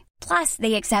qualify. Plus,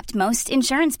 they accept most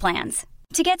insurance plans.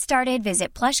 To get started,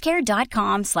 visit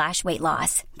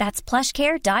plushcare.com/weightloss. That's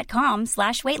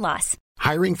plushcare.com/weightloss.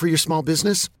 Hiring for your small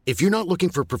business? If you're not looking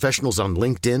for professionals on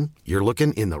LinkedIn, you're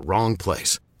looking in the wrong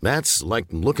place. That's like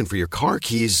looking for your car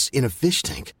keys in a fish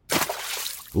tank.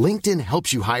 LinkedIn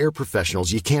helps you hire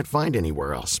professionals you can't find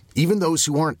anywhere else, even those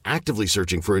who aren't actively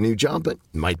searching for a new job but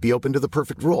might be open to the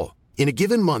perfect role. In a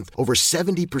given month, over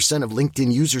 70% of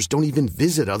LinkedIn users don't even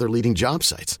visit other leading job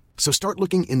sites. So start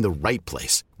looking in the right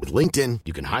place. With LinkedIn,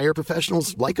 you can hire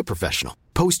professionals like a professional.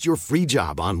 Post your free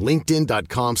job on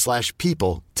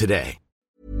linkedin.com/people today.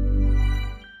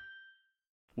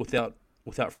 Without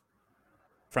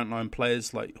frontline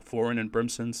players like Foran and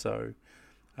Brimson, so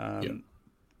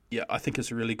yeah, I think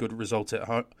it's a really good result at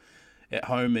home,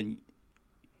 and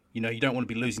you don't want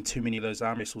to be losing too many of those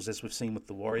arm wrestles as we've seen with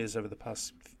the Warriors over the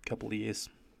past couple of years.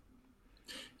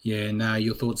 Yeah, and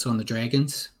your thoughts on the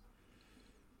Dragons?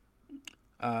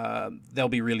 They'll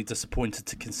be really disappointed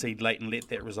to concede late and let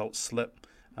that result slip.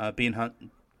 Ben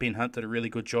Hunt did a really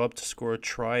good job to score a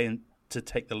try and to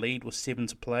take the lead with 7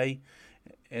 to play,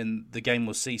 and the game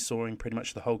was seesawing pretty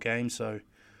much the whole game. So,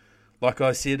 like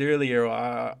I said earlier,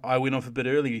 I went off a bit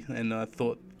early, and I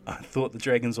thought the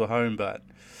Dragons were home, but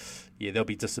yeah, they'll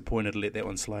be disappointed to let that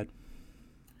one slide.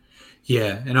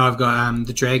 Yeah, and I've got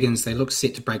the Dragons. They look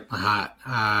set to break my heart,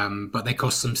 but they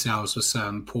cost themselves with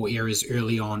some poor errors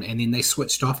early on, and then they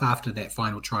switched off after that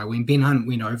final try. When Ben Hunt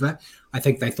went over, I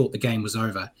think they thought the game was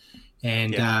over,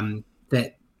 and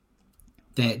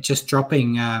that just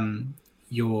dropping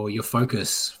your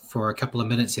focus for a couple of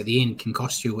minutes at the end can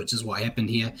cost you, which is what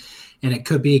happened here, and it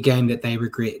could be a game that they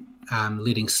regret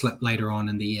letting slip later on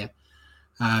in the year.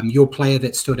 Your player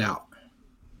that stood out.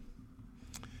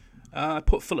 I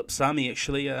put Philip Sami,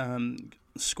 actually.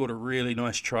 Scored a really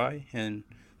nice try and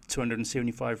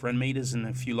 275 run meters and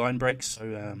a few line breaks.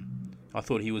 So I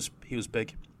thought he was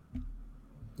big.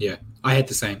 Yeah, I had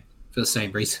the same for the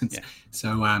same reasons. Yeah.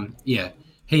 So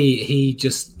he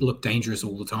just looked dangerous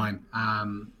all the time.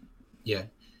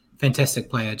 Fantastic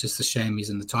player. Just a shame he's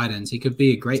in the Titans. He could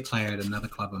be a great player at another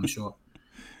club, I'm sure.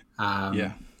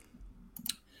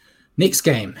 Next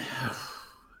game.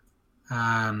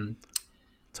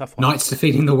 Tough one. Knights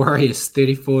defeating the Warriors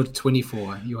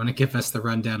 34-24. You want to give us the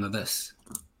rundown of this?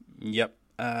 Yep.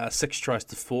 6 tries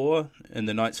to 4 in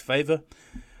the Knights' favour.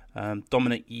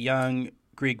 Dominic Young,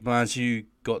 Greg Marzu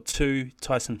got 2,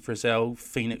 Tyson Frizzell,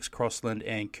 Phoenix Crossland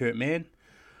and Kurt Mann.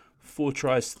 4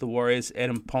 tries to the Warriors,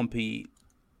 Adam Pompey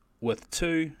with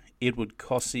 2, Edward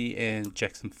Cossey and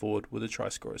Jackson Ford were the try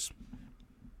scorers.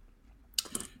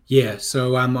 Yeah,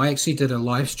 so I actually did a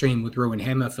live stream with Ruin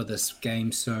Hammer for this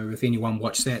game, so if anyone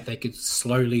watched that, they could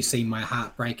slowly see my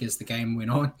heart break as the game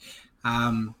went on.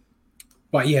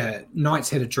 But yeah, Knights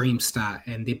had a dream start,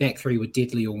 and their back three were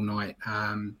deadly all night.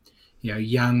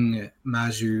 Young,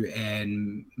 Marzu,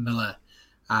 and Miller.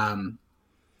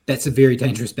 That's a very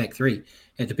dangerous back three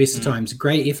at the best of times.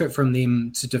 Great effort from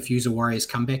them to defuse a Warriors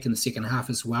comeback in the second half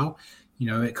as well.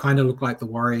 It kind of looked like the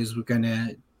Warriors were going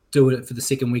to do it for the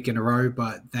second week in a row,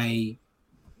 but they,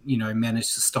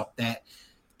 managed to stop that.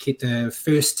 Get the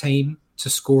first team to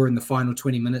score in the final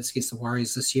 20 minutes against the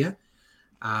Warriors this year.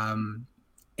 And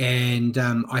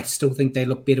I still think they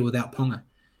look better without Ponga.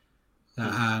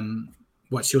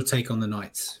 What's your take on the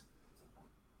Knights?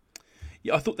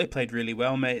 Yeah, I thought they played really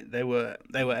well, mate. They were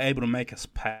able to make us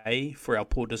pay for our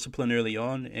poor discipline early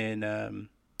on, and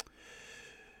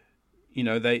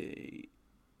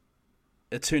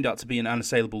it turned out to be an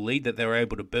unassailable lead that they were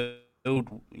able to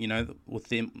build, with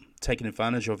them taking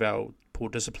advantage of our poor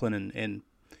discipline and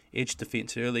edge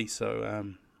defence early.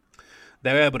 So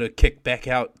they were able to kick back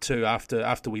out too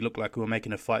after we looked like we were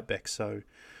making a fight back. So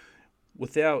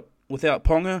without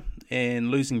Ponga and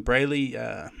losing Brayley,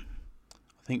 I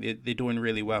think they're doing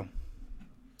really well.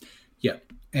 Yeah.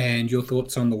 And your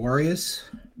thoughts on the Warriors?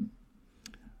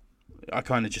 I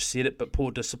kind of just said it, but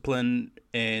poor discipline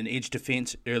and edge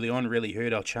defense early on really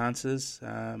hurt our chances.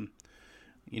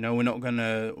 We're not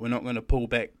gonna pull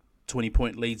back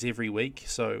 20-point leads every week.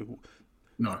 So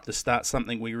to start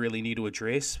something we really need to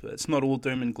address. But it's not all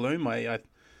doom and gloom. I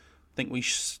think we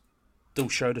still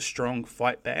showed a strong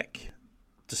fight back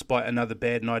despite another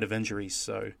bad night of injuries.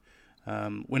 So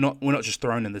we're not just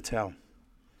thrown in the towel.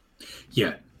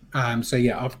 Yeah.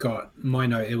 I've got my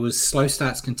note. It was slow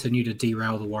starts continue to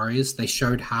derail the Warriors. They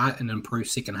showed heart and improved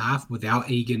second half without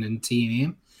Egan and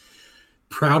TNM.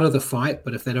 Proud of the fight,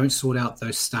 but if they don't sort out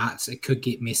those starts, it could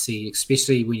get messy,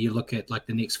 especially when you look at like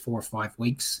the next 4 or 5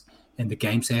 weeks and the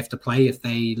games they have to play. If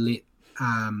they let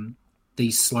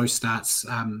these slow starts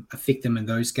affect them in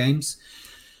those games,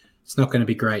 it's not going to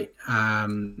be great.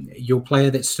 Your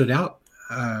player that stood out,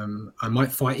 I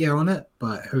might fight you on it,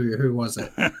 but who was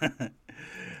it?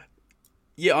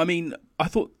 Yeah, I mean, I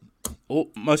thought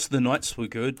most of the Knights were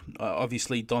good.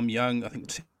 Obviously, Dom Young, I think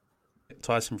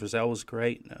Tyson Frizzell was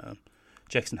great.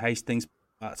 Jackson Hastings,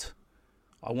 but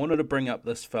I wanted to bring up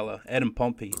this fella, Adam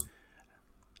Pompey.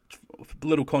 A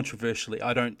little controversially,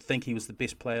 I don't think he was the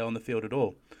best player on the field at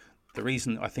all. The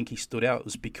reason I think he stood out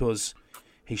was because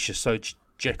he's just so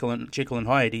Jekyll and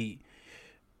Hyde. He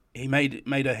made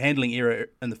a handling error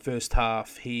in the first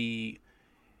half. He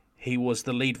was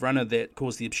the lead runner that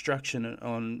caused the obstruction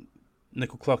on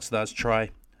Nickel Clockstar's try.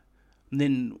 And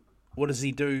then what does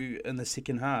he do in the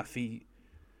second half? He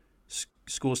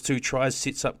scores 2 tries,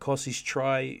 sets up Cossey's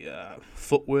try,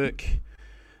 footwork.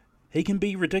 He can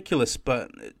be ridiculous,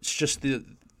 but it's just the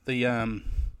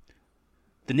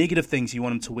negative things you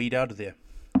want him to weed out of there.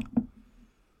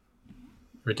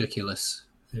 Ridiculous.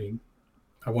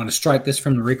 I want to strike this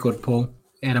from the record, Paul.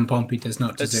 Adam Pompey does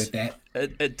not deserve that.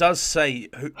 It does say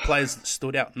players that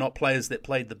stood out, not players that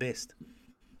played the best.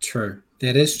 True.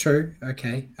 That is true.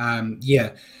 Okay.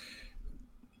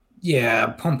 Yeah,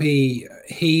 Pompey,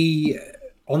 he,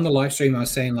 on the live stream, I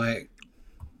was saying, like,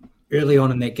 early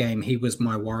on in that game, he was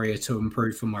my warrior to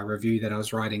improve for my review that I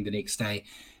was writing the next day.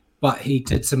 But he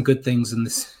did some good things in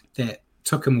this that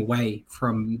took him away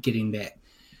from getting that.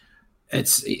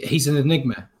 He's an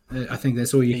enigma. I think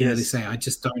that's all you can really say. I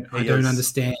just don't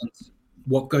understand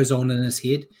what goes on in his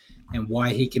head and why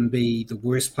he can be the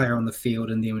worst player on the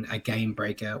field and then a game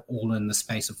breaker all in the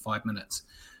space of 5 minutes.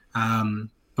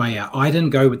 But yeah, I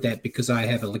didn't go with that because I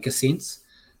have a liquor sense.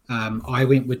 I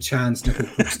went with Chance Nickel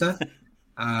Cookster.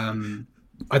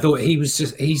 I thought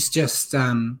he's just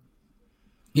and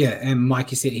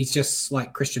Mikey said he's just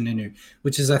like Christian Inu,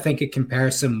 which is I think a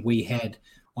comparison we had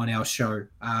on our show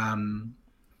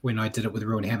when I did it with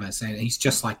Ruin Hammer, saying he's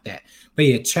just like that. But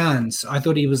yeah, Chance, I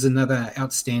thought he was another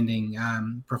outstanding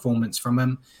performance from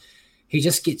him. He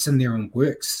just gets in there and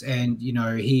works, and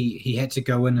he had to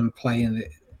go in and play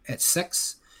at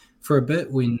 6 for a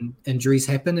bit when injuries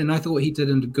happen, and I thought he did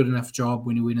a good enough job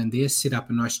when he went in there, set up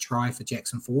a nice try for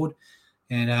Jackson Ford,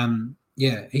 and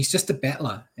he's just a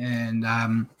battler, and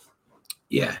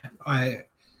I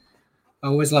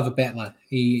always love a battler.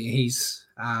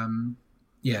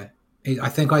 I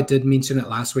think I did mention it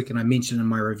last week, and I mentioned in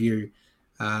my review,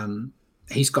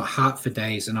 he's got heart for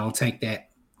days, and I'll take that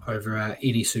over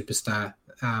any superstar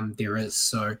there is.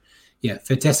 So, yeah,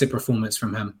 fantastic performance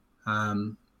from him.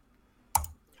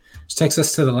 Which takes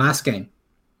us to the last game,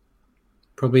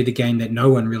 probably the game that no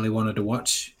one really wanted to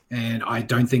watch, and I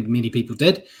don't think many people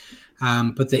did.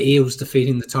 But the Eels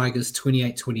defeating the Tigers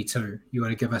 28-22. You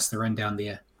want to give us the rundown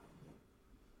there?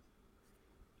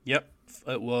 Yep,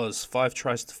 it was 5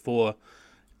 tries to 4.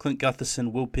 Clint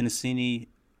Gutherson, Will Penasini,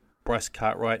 Bryce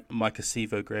Cartwright, Micah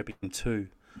Sevo grabbing 2.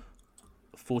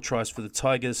 4 tries for the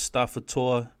Tigers, Stafford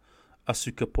Tor,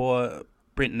 Asukapoa,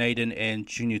 Brent Naden, and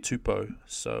Junior Tupou.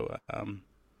 So,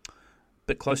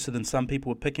 bit closer than some people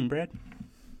were picking, Brad.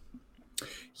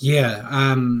 Yeah,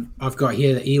 I've got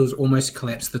here the Eels almost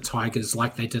collapsed the Tigers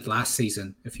like they did last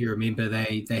season. If you remember,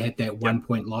 they had that 1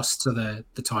 point loss to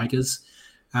the Tigers.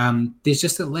 There's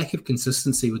just a lack of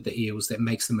consistency with the Eels that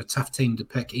makes them a tough team to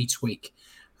pick each week.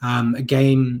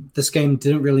 This game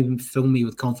didn't really fill me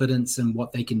with confidence in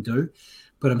what they can do,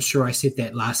 but I'm sure I said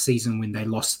that last season when they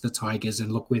lost to the Tigers,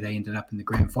 and look where they ended up in the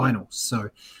grand final. So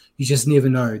you just never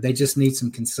know. They just need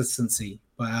some consistency.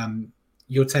 But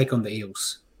your take on the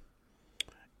Eels?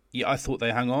 Yeah, I thought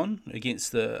they hung on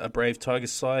against a brave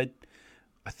Tigers side.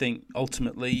 I think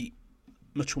ultimately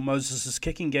Mitchell Moses'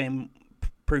 kicking game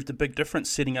proved a big difference,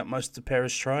 setting up most of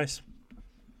Paris' tries.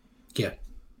 Yeah.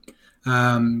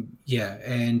 And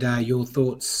your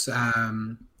thoughts,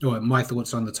 or my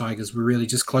thoughts on the Tigers were really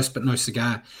just close but no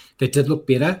cigar. They did look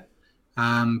better,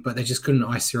 but they just couldn't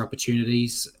ice their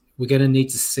opportunities. We're going to need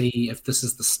to see if this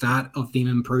is the start of them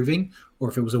improving or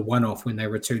if it was a one-off when they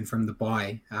returned from the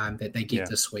bye that they get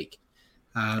this week.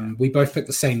 We both picked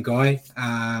the same guy,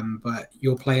 but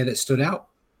your player that stood out?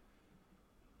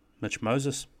 Mitch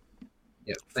Moses.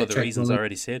 Yeah, for the reasons I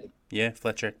already said. Yeah,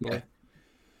 flat track boy.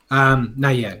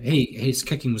 Yeah. His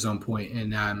kicking was on point,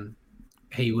 and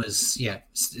he was,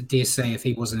 dare say if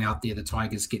he wasn't out there, the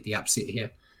Tigers get the upset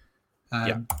here.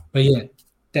 But yeah,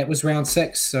 that was round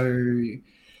 6. So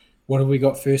what have we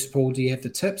got first, Paul? Do you have the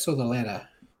tips or the ladder?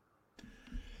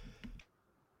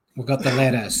 We've got the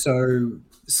ladder. So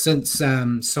since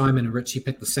Simon and Richie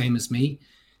picked the same as me,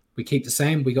 we keep the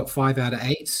same. We got 5 out of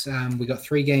 8. We got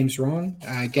 3 games wrong.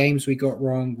 Games we got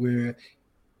wrong were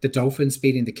the Dolphins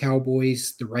beating the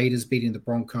Cowboys, the Raiders beating the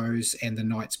Broncos, and the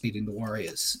Knights beating the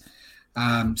Warriors.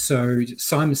 So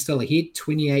Simon's still ahead,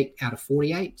 28 out of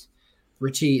 48.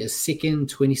 Richie is second,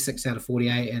 26 out of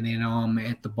 48. And then I'm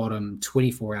at the bottom,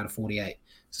 24 out of 48.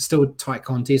 So still a tight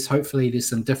contest. Hopefully there's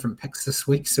some different picks this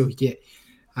week so we get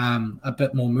a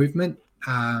bit more movement.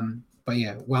 But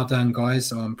yeah, well done,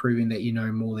 guys, on proving that you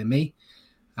know more than me.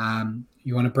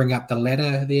 You want to bring up the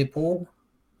ladder there, Paul?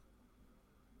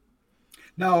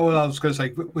 No, well, I was going to say,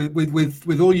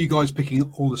 with all you guys picking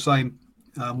all the same,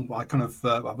 I kind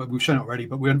of we've shown it already,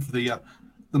 but we went for the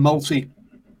multi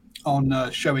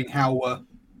on showing how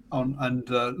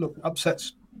look,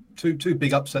 upsets, two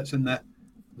big upsets in there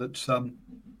that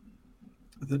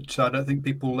I don't think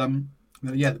people the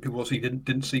people obviously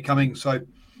didn't see coming. So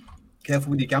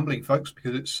careful with your gambling, folks,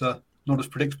 because it's not as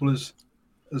predictable as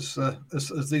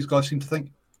these guys seem to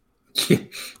think.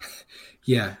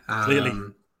 Yeah.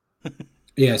 Clearly.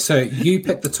 Yeah, so you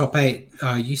picked the top 8.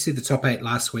 You said the top 8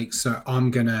 last week, so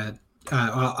I'm going to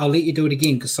I'll let you do it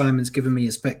again because Simon's given me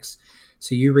his picks.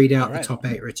 So you read out the top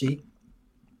 8, Richie.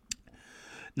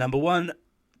 Number 1,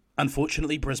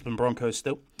 unfortunately, Brisbane Broncos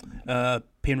still.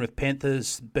 Penrith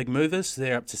Panthers, big movers.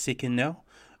 They're up to 2nd now.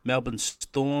 Melbourne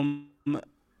Storm,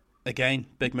 again,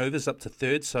 big movers, up to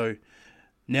 3rd. So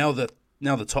now the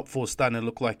top 4 is starting to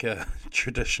look like a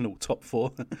traditional top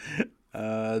 4.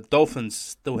 Dolphins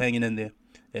still hanging in there.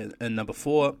 in number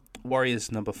 4,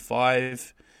 Warriors number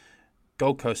 5,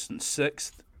 Gold Coast in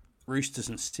 6th, Roosters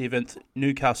in 7th,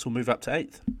 Newcastle move up to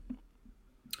 8th.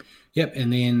 Yep,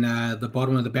 and then the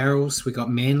bottom of the barrels, we got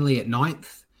Manly at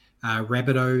 9th,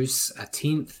 Rabbitohs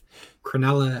 10th,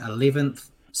 Cronulla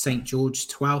 11th, St. George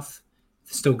 12th,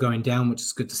 still going down, which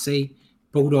is good to see.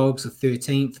 Bulldogs are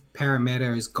 13th, Parramatta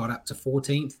has got up to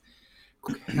 14th,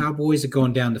 Cowboys have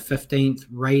gone down to 15th,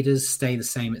 Raiders stay the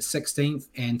same at 16th,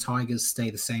 and Tigers stay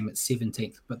the same at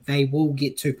 17th. But they will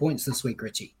get 2 points this week,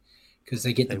 Richie, because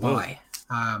they get the bye.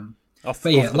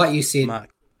 Like you said,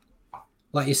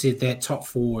 that top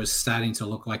 4 is starting to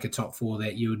look like a top 4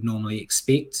 that you would normally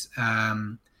expect.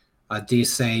 I dare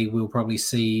say we'll probably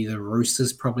see the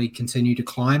Roosters probably continue to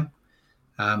climb.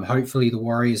 Hopefully the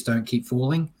Warriors don't keep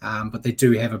falling, but they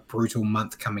do have a brutal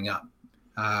month coming up.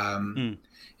 And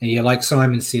yeah, like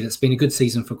Simon said, it's been a good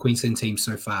season for Queensland teams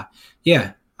so far.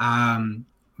 Yeah, when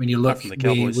you look,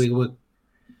 we were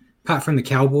apart from the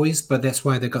Cowboys, but that's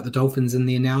why they've got the Dolphins in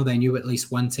there now. They knew at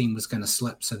least one team was going to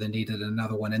slip, so they needed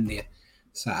another one in there.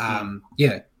 So,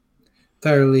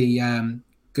 thoroughly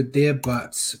good there,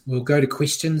 but we'll go to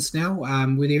questions now.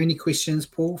 Were there any questions,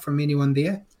 Paul, from anyone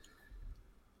there?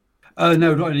 No,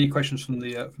 not any questions from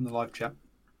the live chat.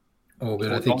 Oh,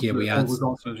 good. I think, we answered. We've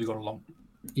answered as we got along.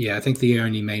 Yeah, I think the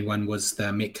only main one was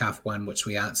the Metcalf one, which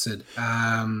we answered.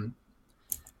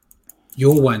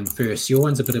 Your one first. Your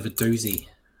one's a bit of a doozy.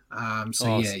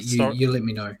 You let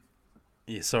me know.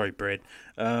 Yeah, sorry, Brad.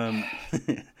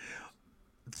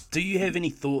 Do you have any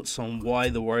thoughts on why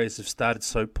the Warriors have started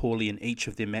so poorly in each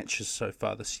of their matches so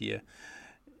far this year?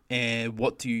 And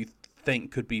what do you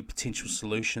think could be a potential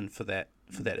solution for that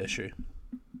issue?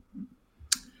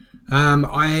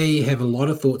 I have a lot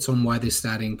of thoughts on why they're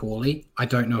starting poorly. I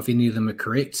don't know if any of them are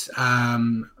correct.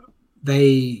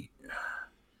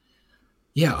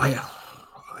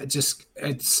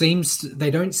 It seems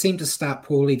they don't seem to start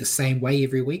poorly the same way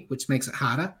every week, which makes it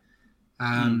harder.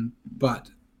 But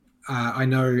I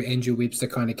know Andrew Webster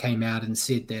kind of came out and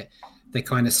said that they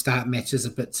kind of start matches a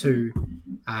bit too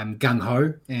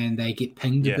gung-ho and they get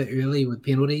pinged a bit early with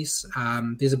penalties.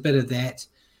 There's a bit of that.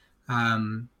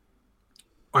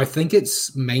 I think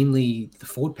it's mainly the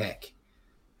forward pack.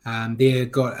 They've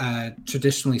got a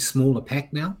traditionally smaller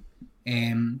pack now,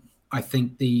 and I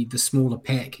think the smaller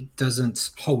pack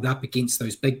doesn't hold up against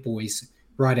those big boys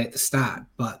right at the start,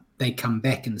 but they come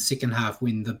back in the second half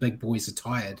when the big boys are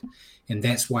tired, and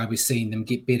that's why we're seeing them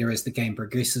get better as the game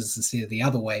progresses instead of the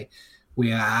other way,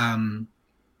 where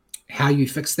how you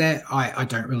fix that, I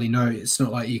don't really know. It's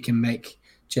not like you can make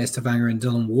Jazz Tavanga and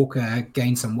Dylan Walker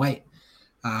gain some weight.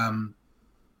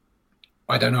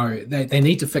 I don't know. They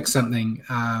need to fix something.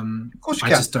 Of course you I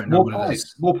can. just don't know what it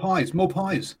is. More pies.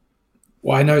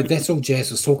 Well, I know that's all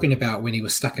Jazz was talking about when he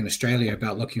was stuck in Australia,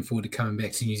 about looking forward to coming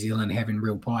back to New Zealand and having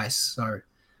real pies. So,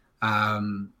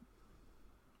 I'm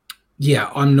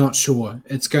not sure.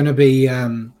 It's going to be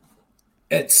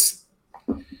it's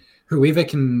whoever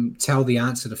can tell the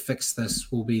answer to fix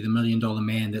this will be the $1 million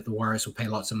man that the Warriors will pay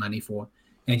lots of money for.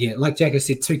 And yeah, like Jacko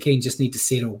said, Too Keen just need to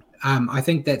settle. I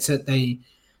think that's it.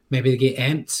 Maybe they get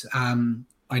amped.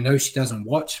 I know she doesn't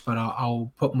watch, but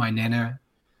I'll put my nana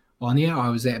on here. I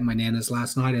was at my nana's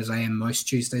last night, as I am most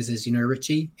Tuesdays, as you know,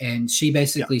 Richie. And she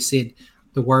basically said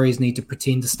the Warriors need to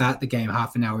pretend to start the game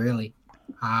half an hour early.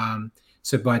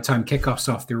 So by the time kickoff's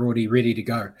off, they're already ready to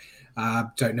go.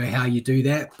 Don't know how you do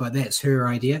that, but that's her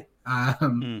idea.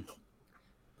 But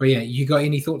yeah, you got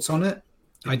any thoughts on it?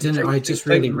 I didn't. I just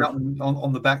really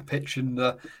on the back pitch and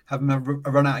have them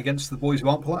a run out against the boys who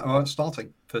aren't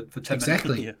starting for 10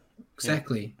 minutes.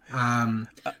 Exactly.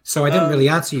 So I didn't really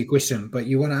answer your question, but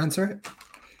you want to answer it?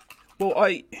 Well,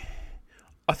 I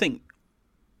think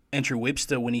Andrew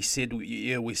Webster, when he said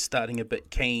we're starting a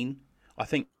bit keen, I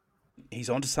think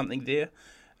he's onto something there.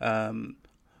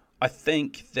 I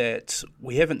think that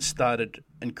we haven't started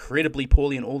incredibly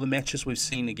poorly in all the matches we've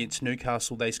seen against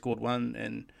Newcastle. They scored one,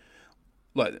 and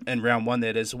like in round one,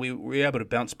 that is, we were able to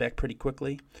bounce back pretty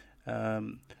quickly.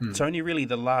 It's only really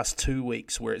the last 2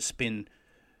 weeks where it's been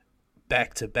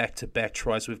back-to-back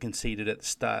tries we've conceded at the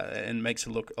start, and makes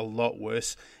it look a lot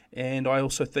worse. And I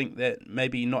also think that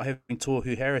maybe not having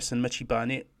Tohu Harris and Mitchie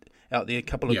Barnett out there, a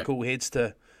couple of cool heads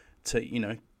to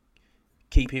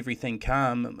keep everything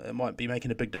calm, it might be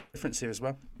making a big difference there as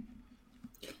well.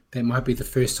 That might be the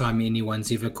first time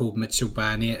anyone's ever called Mitchell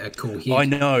Barnett a cool head. I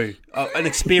know, an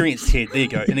experienced head. There you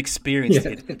go, an experienced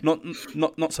head.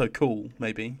 Not so cool,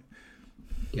 maybe.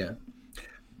 Yeah.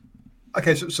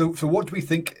 Okay, so what do we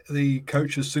think the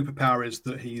coach's superpower is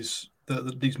that he's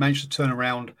managed to turn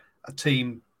around a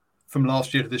team from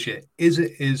last year to this year?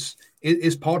 Is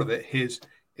part of it his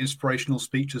inspirational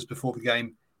speeches before the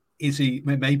game. Is he?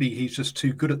 Maybe he's just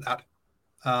too good at that,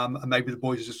 and maybe the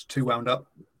boys are just too wound up,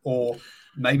 or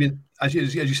maybe, as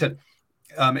you said,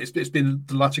 it's been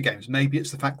the latter games. Maybe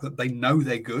it's the fact that they know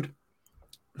they're good,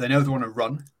 they know they want to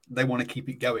run, they want to keep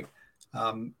it going.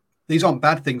 These aren't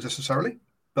bad things necessarily,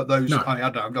 but those, No.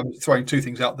 I don't know, I'm throwing two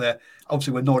things out there.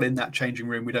 Obviously, we're not in that changing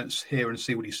room. We don't hear and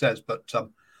see what he says, but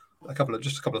a couple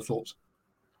of thoughts.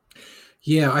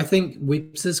 Yeah, I think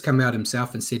Webster's come out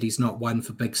himself and said he's not one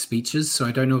for big speeches. So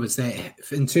I don't know if it's that.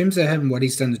 In terms of him, what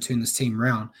he's done to turn this team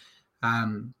around,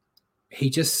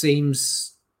 he just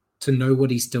seems to know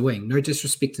what he's doing. No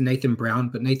disrespect to Nathan Brown,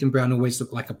 but Nathan Brown always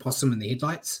looked like a possum in the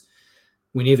headlights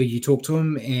whenever you talk to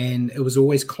him. And it was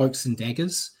always cloaks and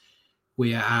daggers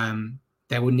where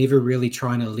they were never really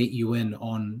trying to let you in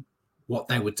on what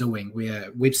they were doing,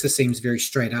 where Webster seems very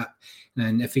straight up.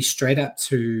 And if he's straight up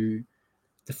to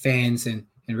the fans and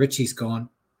Richie's gone.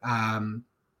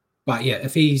 But yeah,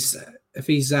 if he's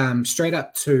straight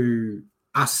up to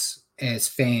us as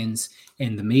fans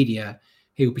and the media,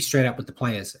 he'll be straight up with the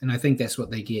players. And I think that's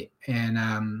what they get.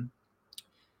 And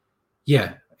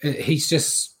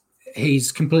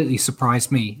he's completely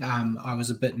surprised me. I was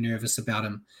a bit nervous about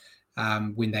him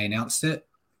when they announced it.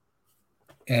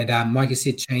 And Mike has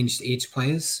said changed edge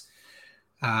players.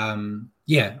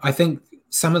 I think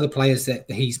some of the players that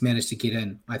he's managed to get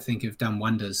in, I think, have done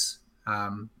wonders.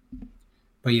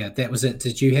 But yeah, that was it.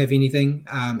 Did you have anything?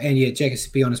 And yeah, Jack,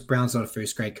 to be honest, Brown's not a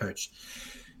first grade coach.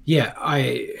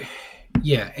 And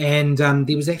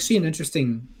there was actually an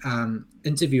interesting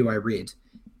interview I read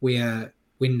where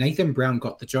when Nathan Brown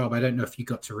got the job, I don't know if you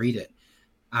got to read it,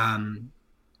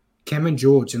 Cameron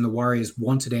George and the Warriors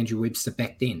wanted Andrew Webster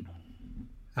back then.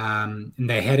 And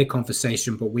they had a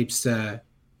conversation, but Webster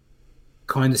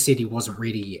kind of said he wasn't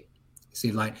ready yet. He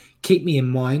said, like, keep me in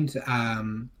mind.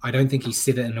 I don't think he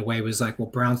said it in a way where it was like, well,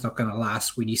 Brown's not going to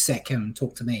last. When you sack him,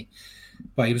 talk to me.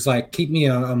 But he was like, keep me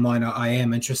on mind. I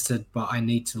am interested, but I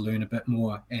need to learn a bit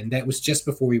more. And that was just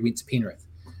before he went to Penrith.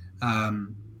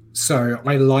 So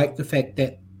I like the fact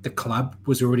that the club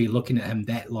was already looking at him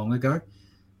that long ago.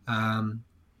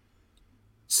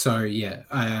 He's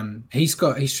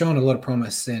shown a lot of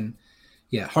promise, and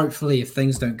yeah, hopefully if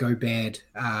things don't go bad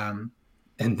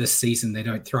in this season, they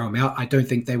don't throw him out. I don't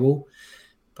think they will,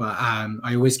 but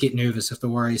I always get nervous if the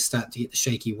Warriors start to get the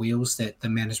shaky wheels, that the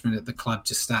management at the club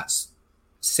just starts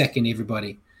sacking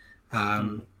everybody.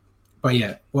 But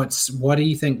yeah, what do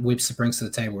you think Webster brings to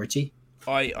the table, Richie?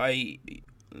 I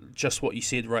just what you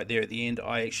said right there at the end.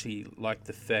 I actually like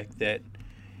the fact that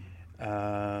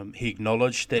he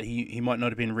acknowledged that he might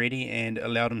not have been ready and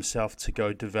allowed himself to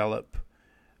go develop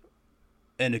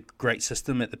in a great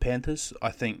system at the Panthers.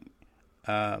 I think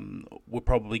we're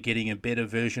probably getting a better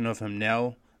version of him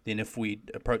now than if we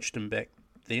approached him back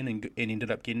then and ended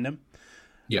up getting him.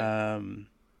 Yeah.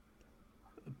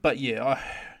 But yeah,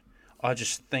 I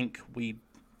just think we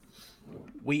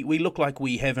look like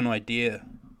we have an idea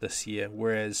this year,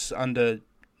 whereas under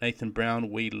Nathan Brown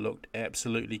we looked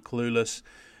absolutely clueless.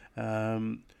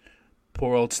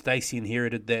 Poor old Stacey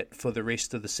inherited that for the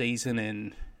rest of the season,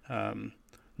 and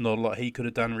not a lot he could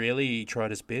have done really. He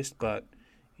tried his best, but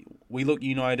we look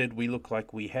united. We look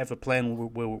like we have a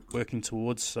plan we're working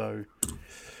towards. So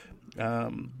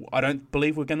I don't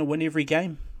believe we're going to win every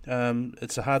game.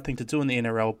 It's a hard thing to do in the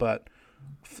NRL, but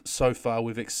so far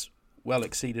we've well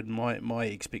exceeded my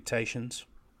expectations.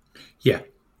 Yeah.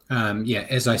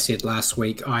 As I said last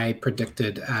week, I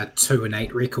predicted a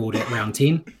 2-8 record at round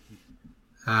 10.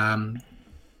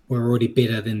 We're already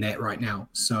better than that right now.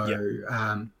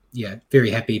 So,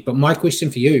 very happy. But my question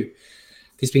for you,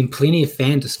 there's been plenty of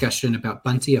fan discussion about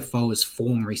Bunty Afoa's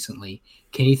form recently.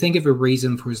 Can you think of a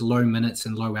reason for his low minutes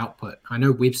and low output? I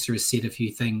know Webster has said a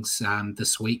few things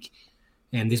this week,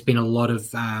 and there's been a lot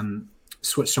of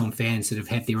switched on fans that have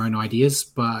had their own ideas,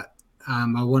 but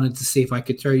I wanted to see if I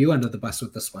could throw you under the bus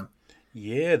with this one.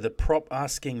 Yeah, the prop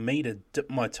asking me to dip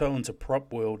my toe into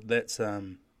prop world. That's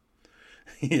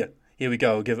yeah. Here we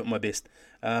go. I'll give it my best.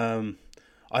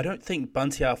 I don't think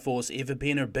Bunty Afoa's ever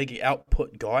been a big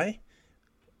output guy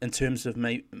in terms of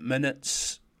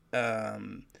minutes.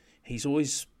 He's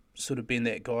always sort of been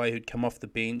that guy who'd come off the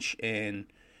bench and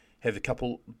have a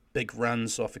couple big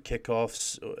runs off of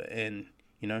kickoffs and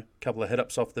a couple of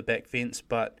hit-ups off the back fence,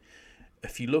 but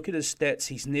if you look at his stats,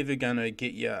 he's never going to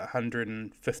get you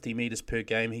 150 metres per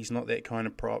game. He's not that kind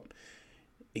of prop.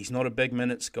 He's not a big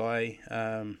minutes guy.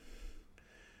 I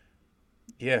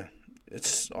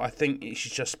think he's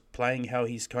just playing how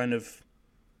he's kind of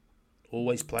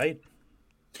always played,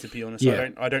 to be honest. Yeah.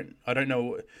 I don't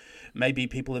know. Maybe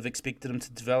people have expected him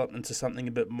to develop into something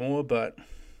a bit more, but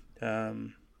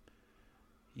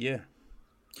Yeah.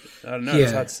 I don't know.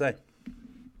 It's hard to say.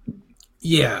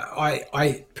 Yeah,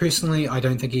 I personally, I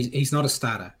don't think he's not a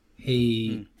starter.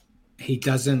 He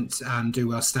doesn't do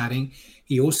well starting.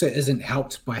 He also isn't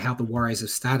helped by how the Warriors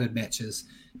have started matches.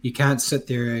 You can't sit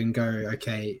there and go,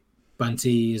 okay,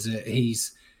 Bunty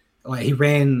he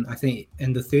ran, I think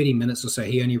in the 30 minutes or so,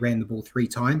 he only ran the ball 3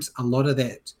 times. A lot of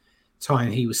that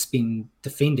time he was spent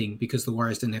defending because the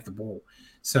Warriors didn't have the ball.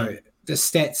 So the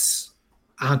stats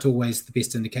aren't always the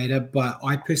best indicator, but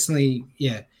I personally,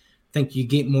 think you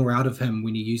get more out of him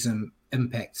when you use him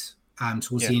impact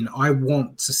towards the end. I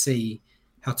want to see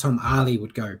how Tom Ali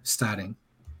would go starting.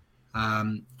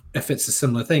 If it's a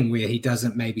similar thing where he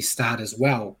doesn't maybe start as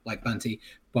well like Bunty,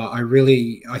 but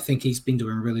I think he's been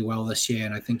doing really well this year,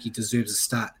 and I think he deserves a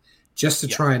start just to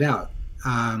try it out.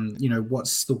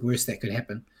 What's the worst that could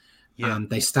happen?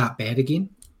 They start bad again.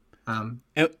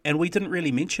 And we didn't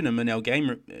really mention him in our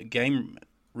game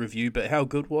review, but how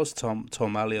good was Tom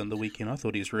Ali on the weekend? I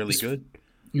thought he was really good.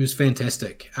 He was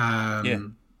fantastic.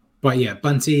 But yeah,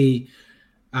 Bunty,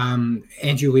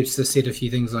 Andrew Webster said a few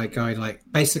things like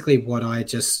basically what I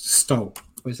just stole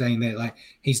was saying that like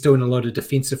he's doing a lot of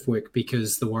defensive work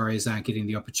because the Warriors aren't getting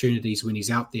the opportunities when he's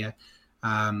out there.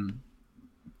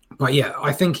 But yeah,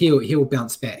 I think he'll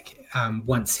bounce back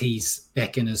once he's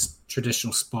back in his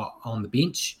traditional spot on the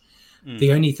bench.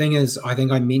 The only thing is, I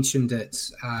think I mentioned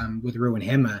it with Ruin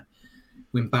Hammer,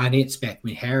 when Barnett's back,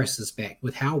 when Harris is back,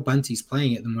 with how Bunty's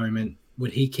playing at the moment,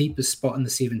 would he keep his spot in the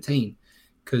 17?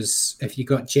 Because if you've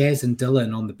got Jazz and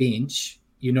Dylan on the bench,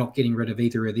 you're not getting rid of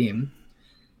either of them.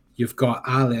 You've got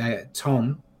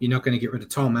Tom. You're not going to get rid of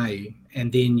Tom, are you?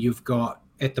 And then you've got,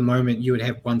 at the moment, you would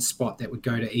have one spot that would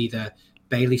go to either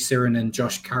Bailey Sirenen,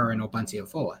 Josh Curran, or Bunty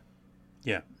Afoa.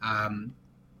 Yeah.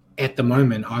 At the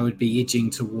moment, I would be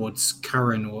edging towards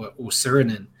Curran or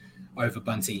Sirenen over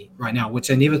Bunty right now,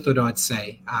 which I never thought I'd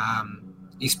say,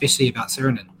 especially about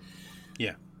Sirenen.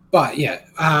 Yeah. But yeah,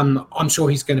 I'm sure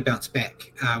he's going to bounce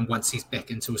back once he's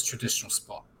back into his traditional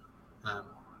spot.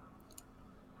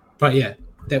 But yeah,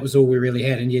 that was all we really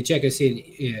had. And yeah, Jacko said,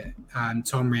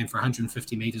 Tom ran for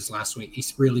 150 meters last week.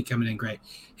 He's really coming in great.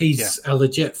 He's a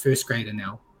legit first grader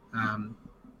now.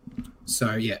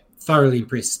 So yeah, thoroughly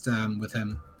impressed with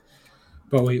him.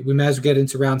 But we may as well get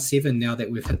into round 7 now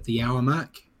that we've hit the hour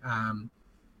mark.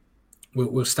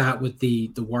 We'll start with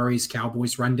the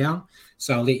Warriors-Cowboys rundown.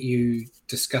 So I'll let you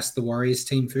discuss the Warriors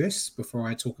team first before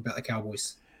I talk about the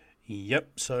Cowboys.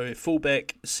 Yep. So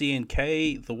fullback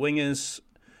CNK, the wingers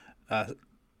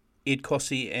Ed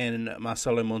Cossey and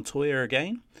Marcelo Montoya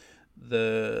again.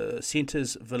 The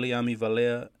centres Viliami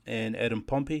Valea and Adam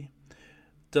Pompey.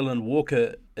 Dylan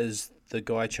Walker is the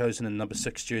guy chosen in number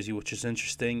 6 jersey, which is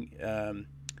interesting.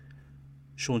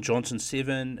 Sean Johnson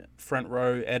 7, front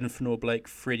row Adam Fanor-Blake,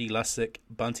 Freddie Lussick,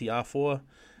 Bunty Afoa.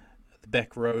 The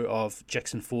back row of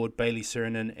Jackson Ford, Bailey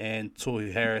Sirenen, and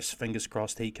Tohu Harris. Fingers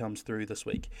crossed he comes through this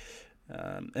week.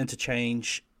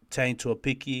 Interchange Tain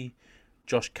Tuapiki,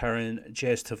 Josh Curran,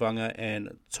 Jazz Tavanga,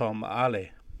 and Tom Ale.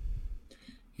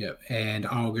 Yeah, and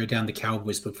I'll go down the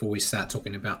Cowboys before we start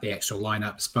talking about the actual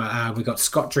lineups. But we've got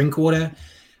Scott Drinkwater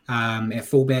at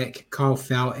fullback, Kyle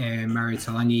Felt and Mario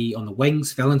Talangi on the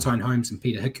wings, Valentine Holmes and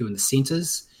Peter Hiku in the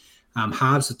centres.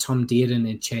 Halves are Tom Dearden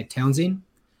and Chad Townsend.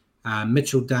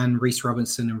 Mitchell Dunn, Reese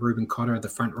Robinson and Ruben Cotter at the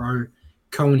front row.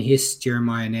 Cohen Hess,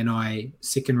 Jeremiah Nanai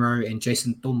second row, and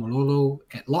Jason Tomololo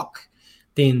at lock.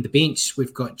 Then the bench,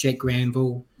 we've got Jake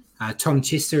Granville. Tom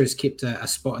Chester has kept a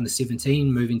spot in the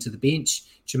 17, moving to the bench.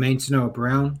 Jermaine Tanoa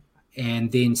Brown,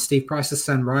 and then Steve Price's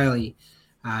son Riley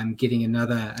getting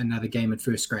another game at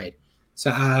first grade.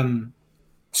 So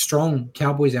strong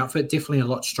Cowboys outfit, definitely a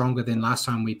lot stronger than last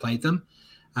time we played them.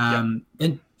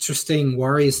 Interesting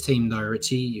Warriors team though,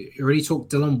 Richie. You already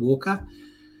talked Dylan Walker.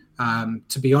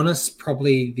 To be honest,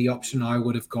 probably the option I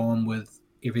would have gone with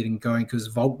everything going, because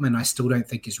Volkman I still don't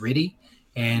think is ready,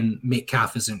 and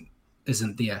Metcalf isn't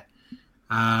there.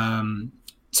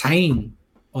 Tain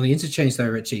on the interchange though,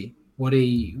 Richie. What do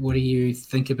you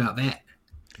think about that?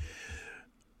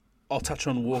 I'll touch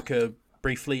on Walker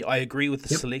briefly. I agree with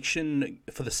the selection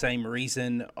for the same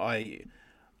reason. I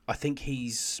think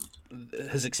his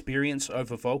experience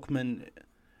over Volkman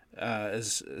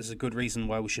is a good reason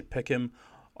why we should pick him.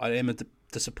 I am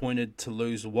disappointed to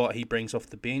lose what he brings off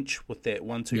the bench with that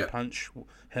 1-2 punch,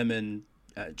 him and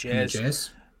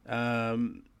Jazz.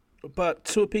 But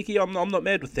Tuapiki, I'm not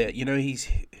mad with that. You know,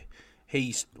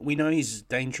 we know he's a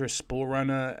dangerous ball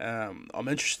runner. I'm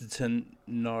interested to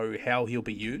know how he'll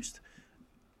be used.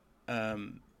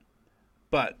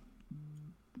 But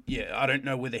yeah, I don't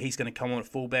know whether he's going to come on at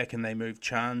fullback and they move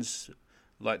Chance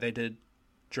like they did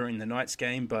during the Knights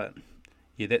game. But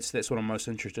that's what I'm most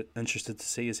interested to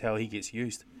see, is how he gets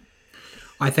used.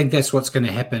 I think that's what's going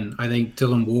to happen. I think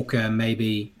Dylan Walker,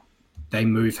 maybe they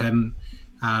move him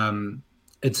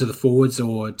into the forwards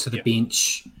or to the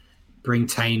bench, bring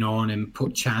Tane on and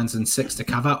put Chance in 6 to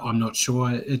cover. I'm not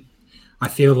sure. I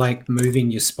feel like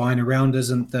moving your spine around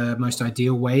isn't the most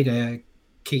ideal way to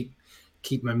keep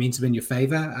momentum in your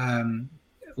favor.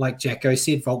 Like Jacko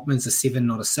said, Volkman's a 7,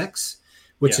 not a 6,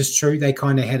 which is true. They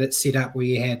kind of had it set up where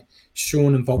you had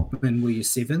Sean and Volkman were your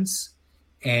 7s,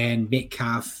 and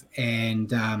Metcalf and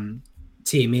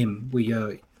TMM were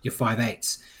your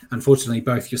 5/8s. Unfortunately,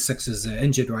 both your 6s are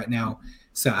injured right now.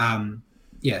 So,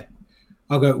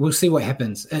 we'll see what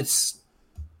happens. It's,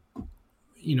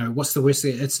 what's the worst?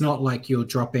 It's not like you're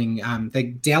dropping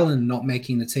Dallin not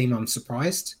making the team. I'm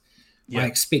surprised. I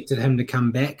expected him to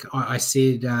come back. I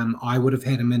said I would have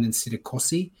had him in instead of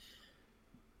Kossi.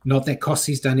 Not that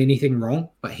Kossi's done anything wrong,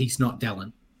 but he's not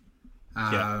Dallin.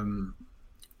 And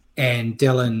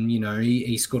Dallin,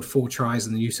 he scored 4 tries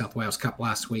in the New South Wales Cup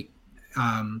last week.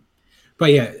 There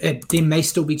may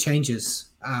still be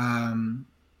changes.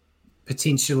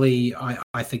 Potentially,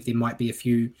 I think there might be a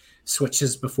few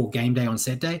switches before game day on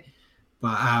Saturday.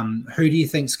 But who do you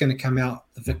think is going to come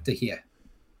out the victor here?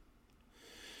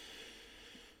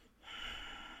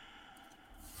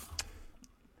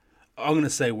 I'm going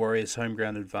to say Warriors home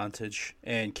ground advantage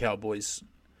and Cowboys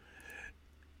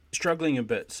struggling a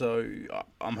bit. So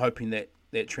I'm hoping that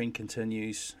trend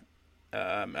continues.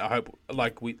 I hope,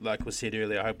 like we said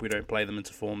earlier, I hope we don't play them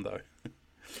into form though.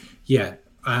 Yeah,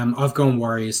 I've gone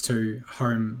Warriors to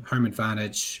home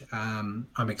advantage. I'm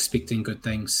expecting good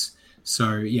things.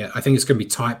 So yeah, I think it's going to be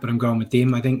tight, but I'm going with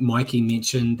them. I think Mikey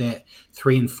mentioned that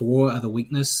 3 and 4 are the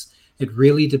weakness. It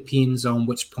really depends on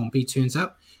which Pompey turns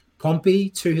up. Pompey,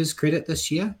 to his credit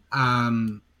this year,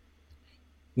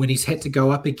 when he's had to go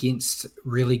up against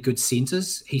really good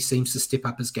centres, he seems to step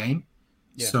up his game.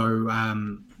 Yeah. So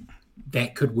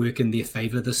that could work in their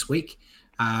favour this week.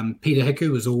 Peter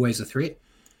Hiku was always a threat.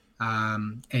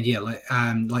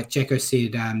 Like Jacko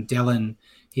said, Dallin,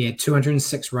 he had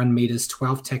 206 run meters,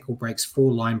 12 tackle breaks,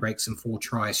 4 line breaks, and 4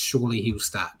 tries. Surely he'll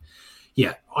start.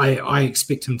 Yeah, I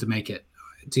expect him to make it,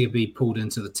 to be pulled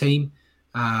into the team.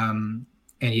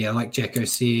 Like Jacko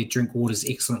said, Drinkwater's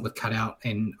excellent with cutout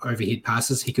and overhead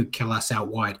passes. He could kill us out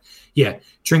wide. Yeah,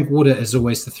 Drinkwater is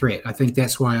always the threat. I think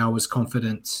that's why I was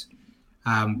confident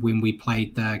when we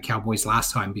played the Cowboys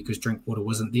last time, because Drinkwater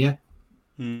wasn't there.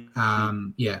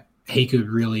 He could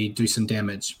really do some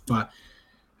damage. But,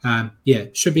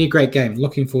 should be a great game.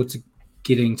 Looking forward to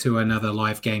getting to another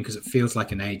live game because it feels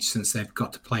like an age since they've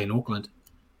got to play in Auckland.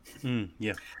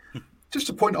 Just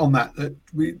a point on that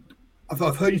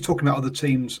I've heard you talking about other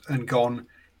teams and gone,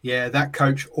 that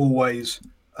coach always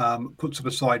puts them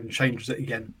aside and changes it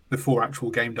again before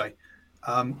actual game day.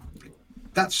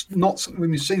 That's not something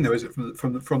we've seen, though, is it,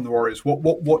 from the Warriors?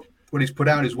 What he's put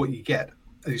out is what you get.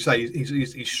 As you say,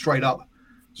 he's straight up.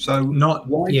 So not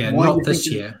this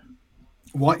year.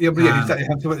 Why? Yeah, but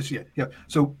exactly. This year. Yeah.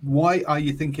 So why are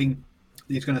you thinking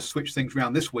he's going to switch things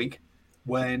around this week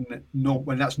when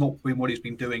that's not been what he's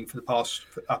been doing for the past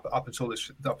up until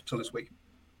this week?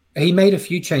 He made a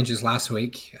few changes last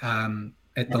week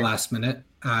at the last minute.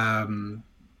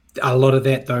 A lot of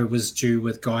that though was due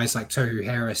with guys like Tohu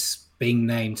Harris being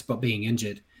named but being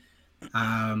injured.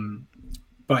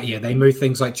 They moved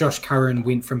things like Josh Curran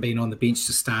went from being on the bench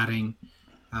to starting.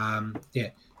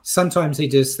 Sometimes he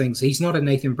does things. He's not a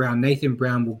Nathan Brown. Nathan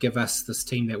Brown will give us this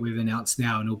team that we've announced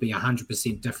now, and it'll be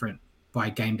 100% different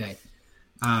by game day.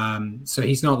 So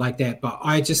he's not like that. But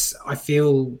I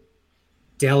feel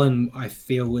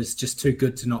Dallin, is just too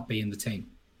good to not be in the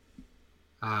team.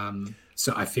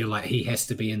 So I feel like he has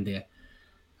to be in there.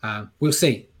 We'll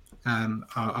see.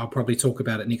 I'll probably talk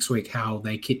about it next week, how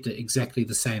they kept it exactly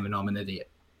the same, and I'm an idiot.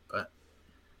 But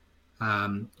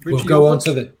we'll go on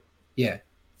to the... Yeah.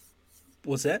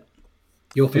 What's that?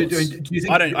 Your thoughts? Do you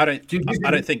think, I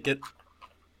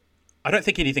don't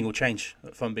think anything will change,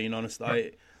 if I'm being honest.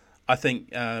 Right. I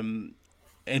think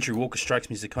Andrew Walker strikes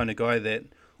me as the kind of guy that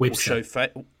will show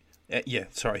faith.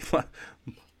 Sorry.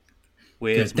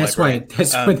 Where's that's why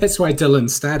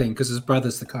Dylan's starting, because his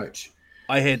brother's the coach.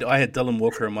 I had Dylan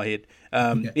Walker in my head.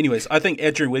 Anyways, I think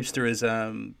Andrew Webster is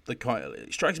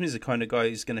strikes me as the kind of guy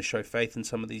who's going to show faith in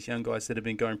some of these young guys that have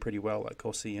been going pretty well, like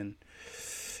Kossi, and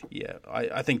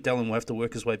I think Dylan will have to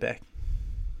work his way back.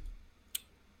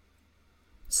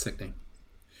 Sickening.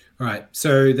 All right,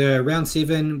 so the round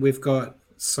 7, we've got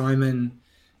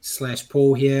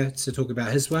Simon/Paul here to talk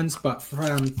about his ones, but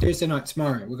from Thursday night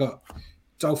tomorrow, we've got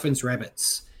Dolphins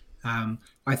Rabbits.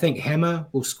 I think Hammer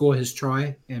will score his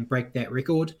try and break that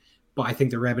record, but I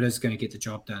think the Rabbit is going to get the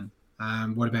job done.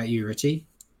 What about you, Richie?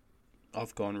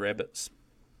 I've gone Rabbits.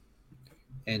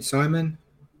 And Simon?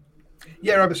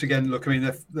 Yeah, Rabbits again. Look, I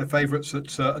mean, they're favourites at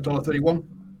 $1.31.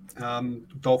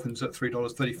 Dolphins at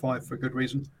 $3.35 for a good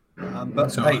reason.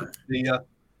 But hey,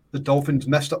 the Dolphins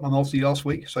messed up my multi last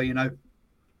week, so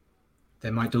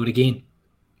they might do it again.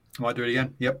 Might do it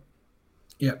again. Yep.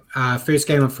 First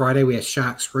game on Friday, we have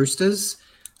Sharks Roosters.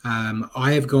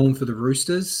 I have gone for the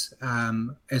Roosters.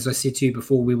 As I said to you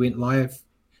before we went live,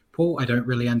 Paul, I don't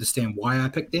really understand why I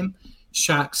picked them.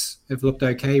 Sharks have looked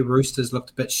okay. Roosters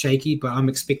looked a bit shaky, but I'm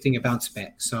expecting a bounce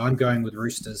back. So I'm going with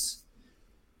Roosters.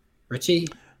 Richie?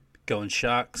 Going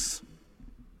Sharks.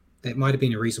 That might have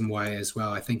been a reason why as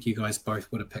well. I think you guys both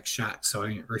would have picked Sharks, so I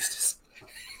went Roosters.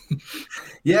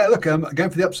 Yeah, look, I'm going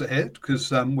for the upset here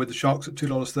because with the Sharks at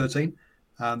 $2.13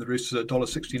 and the Roosters at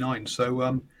 $1.69. So,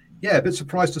 a bit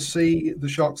surprised to see the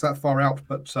Sharks that far out,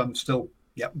 but still,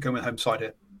 going with home side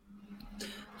here.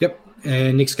 Yep.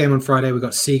 And next game on Friday, we've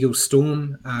got Seagulls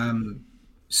Storm.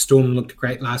 Storm looked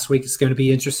great last week. It's going to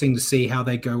be interesting to see how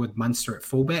they go with Munster at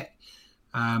fullback.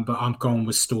 But I'm going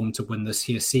with Storm to win this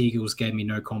here. Seagulls gave me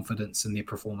no confidence in their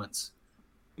performance.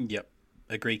 Yep.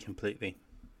 Agree completely.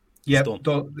 Yeah,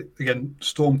 again,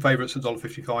 Storm favourites at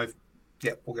 $1.55.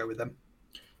 Yep, we'll go with them.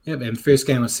 Yep, and first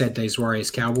game on Saturday's Warriors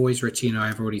Cowboys. Richie and I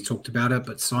have already talked about it,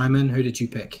 but Simon, who did you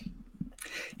pick?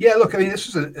 Yeah, look, I mean,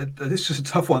 this is a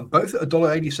tough one. Both at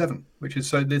 $1.87, which is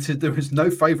so there is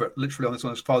no favourite literally on this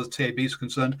one as far as TAB is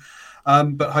concerned.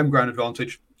 But home ground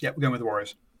advantage. Yeah, we're going with the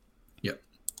Warriors. Yep.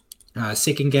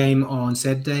 Second game on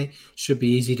Saturday should be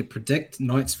easy to predict.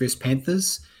 Knights versus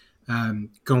Panthers.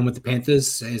 Going with the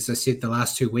Panthers. As I said, the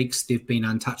last 2 weeks they've been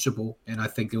untouchable, and I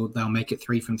think they'll make it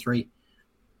 3 from 3.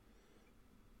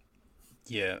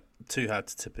 Yeah, too hard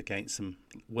to tip against them.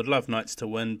 Would love Knights to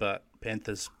win, but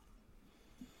Panthers.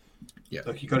 Yeah,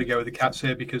 look, you got to go with the Cats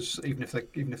here because even if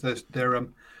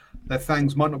their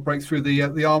fangs might not break through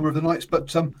the armour of the Knights,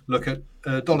 but look at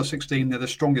 $1.16, they're the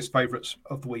strongest favourites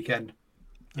of the weekend.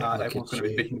 Yeah, everyone's going to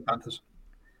be picking Panthers.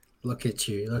 Look at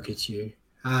you.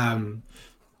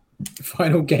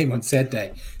 Final game on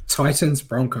Saturday, Titans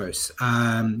Broncos.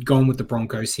 Going with the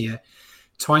Broncos here.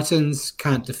 Titans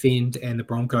can't defend, and the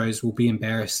Broncos will be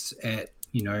embarrassed at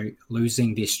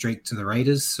losing their streak to the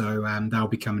Raiders, so they'll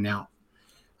be coming out.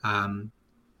 I'll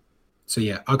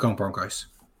go on Broncos.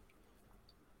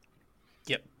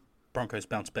 Yep, Broncos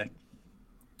bounce back.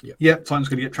 Yep, Titans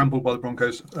going to get trampled by the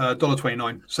Broncos.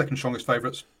 $1.29, second strongest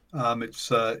favourites.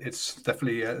 It's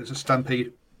definitely it's a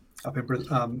stampede up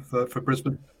in for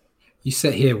Brisbane. You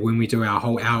sit here when we do our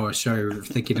whole hour show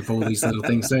thinking of all these little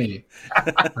things, don't you?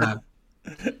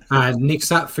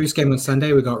 Next up, first game on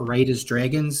Sunday, we've got Raiders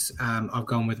Dragons. I've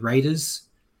gone with Raiders.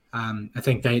 I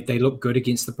think they look good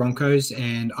against the Broncos,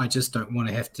 and I just don't want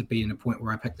to have to be in a point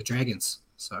where I pick the Dragons.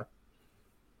 So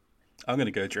I'm going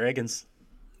to go Dragons.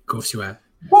 Of course you are.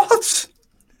 What?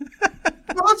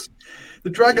 What? The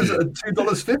Dragons are at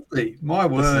 $2.50. My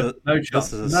word, no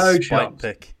chance. No chance.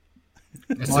 Pick.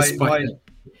 It's a spike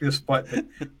pick. Your spike pick.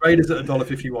 Raiders at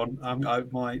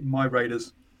 $1.51. My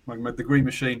Raiders, the Green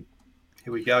Machine.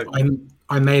 Here we go.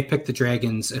 I may have picked the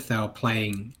Dragons if they were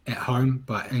playing at home,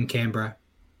 but in Canberra.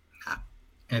 Nah.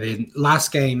 And then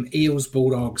last game, Eels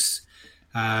Bulldogs.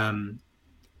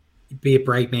 Be a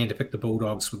brave man to pick the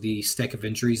Bulldogs with the stack of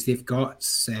injuries they've got,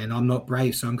 and I'm not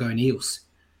brave, so I'm going Eels.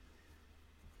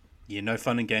 Yeah, no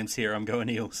fun and games here. I'm going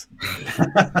Eels.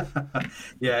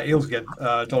 Yeah, Eels again.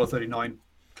 $1.39.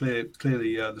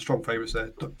 Clearly, the strong favourites there.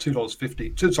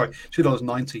 $2.50.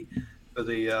 $2.90 for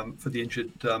the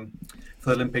injured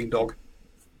for the limping dog.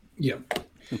 Yeah.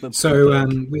 So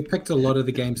we picked a lot of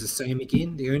the games the same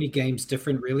again. The only games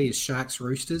different really is Sharks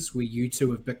Roosters, where you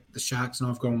two have picked the Sharks and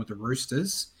I've gone with the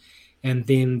Roosters. And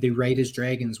then the Raiders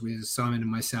Dragons, where Simon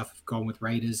and myself have gone with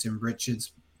Raiders and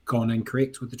Richard's gone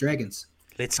incorrect with the Dragons.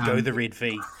 Let's go the Red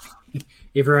V.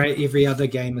 Every other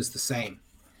game is the same.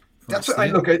 That's what I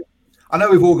look at. I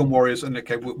know we've all gone Warriors, and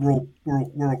okay, we're all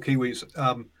Kiwis.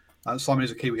 Simon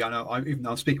is a Kiwi. I know, even though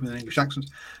I'm speaking with an English accent.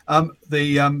 But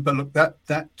look,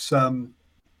 the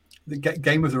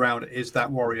game of the round is that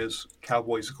Warriors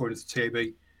Cowboys according to the TAB,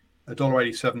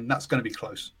 $1.87. That's going to be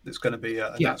close. It's going to be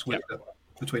that's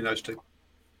between those two.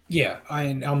 Yeah,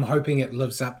 I'm hoping it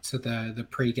lives up to the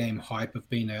pre-game hype of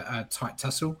being a tight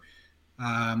tussle.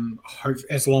 Hope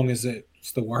as long as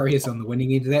it's the Warriors on the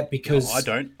winning end of that, because I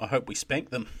don't. I hope we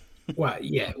spank them. Well,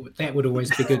 yeah, that would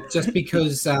always be good. Just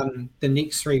because the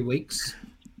next 3 weeks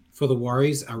for the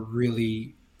Warriors are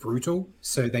really brutal,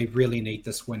 so they really need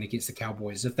this win against the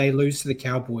Cowboys. If they lose to the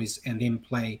Cowboys and then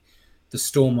play the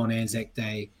Storm on Anzac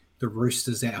Day, the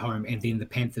Roosters at home, and then the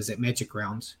Panthers at Magic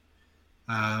Round,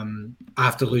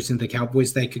 After losing to the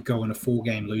Cowboys, they could go on a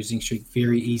 4-game losing streak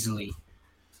very easily.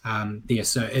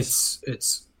 So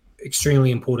it's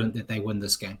extremely important that they win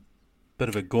this game. Bit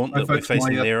of a gauntlet we're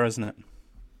facing there, isn't it?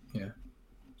 Yeah.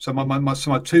 So my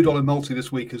 $2 multi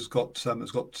this week has got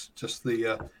just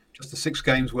the 6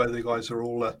 games where the guys are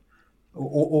all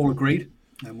agreed,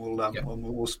 and we'll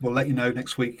let you know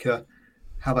next week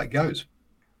how that goes.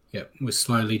 Yeah, we're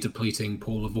slowly depleting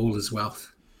Paul of all his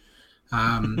wealth.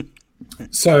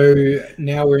 So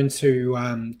now we're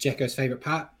into Jacko's favorite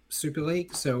part, Super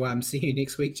League. So see you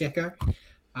next week, Jacko.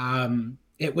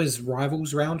 It was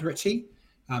Rivals Round, Richie.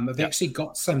 I've actually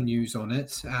got some news on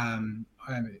it.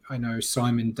 I know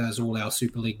Simon does all our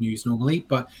Super League news normally,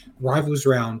 but Rivals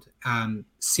Round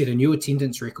set a new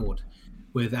attendance record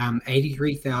with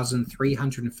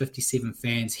 83,357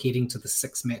 fans heading to the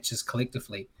 6 matches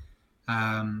collectively.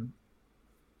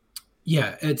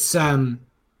 It's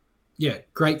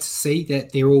great to see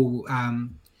that they're all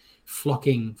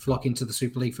flocking to the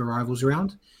Super League for Rivals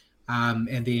Round.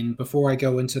 And then before I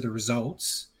go into the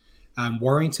results,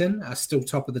 Warrington are still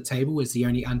top of the table as the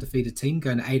only undefeated team,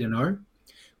 going 8-0.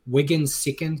 Wigan's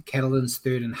second, Catalan's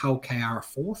third, and Hull KR are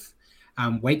fourth.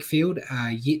 Wakefield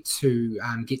are yet to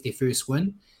get their first win,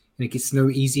 and it gets no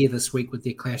easier this week with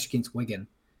their clash against Wigan.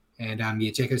 And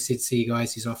Jacko said, see you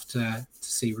guys. He's off to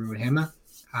see Ruin Hammer.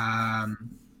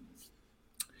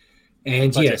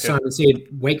 Simon said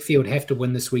Wakefield have to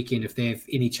win this weekend if they have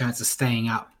any chance of staying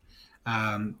up.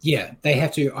 They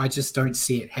have to. I just don't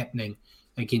see it happening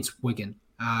against Wigan.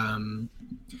 The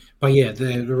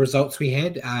results we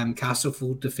had,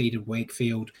 Castleford defeated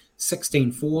Wakefield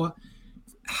 16-4.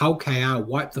 Hull KR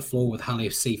wiped the floor with Hull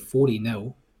FC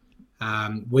 40-0.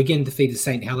 Wigan defeated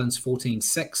St. Helens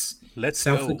 14-6.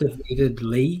 Salford defeated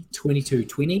Lee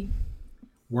 22-20.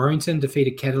 Warrington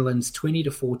defeated Catalans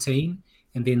 20-14.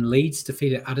 And then Leeds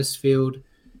defeated Uddersfield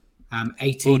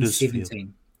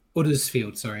 18-17.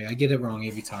 Uddersfield, sorry, I get it wrong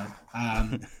every time.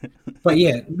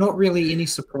 Not really any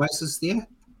surprises there.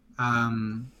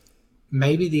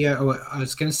 Maybe the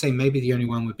only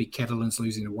one would be Catalans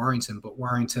losing to Warrington, but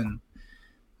Warrington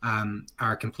are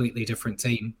a completely different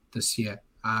team this year.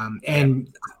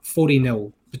 And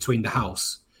 40-0 between the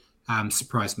house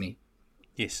surprised me.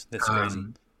 Yes, that's crazy.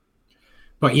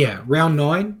 Round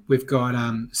 9, we've got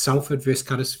Salford versus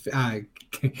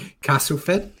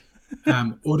Castleford,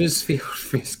 Uddersfield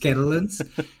versus Catalans,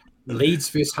 Leeds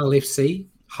versus Hull FC,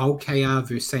 Hull KR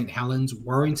versus St. Helens,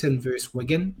 Warrington versus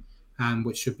Wigan,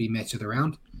 which should be match of the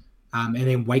round, and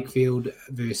then Wakefield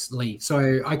versus Lee.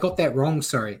 So I got that wrong,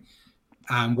 sorry.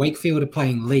 Wakefield are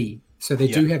playing Lee, so they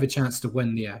do have a chance to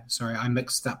win there. Sorry, I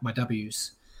mixed up my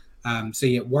W's.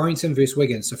 Warrington versus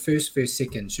Wigan, so first versus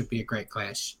second should be a great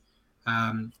clash.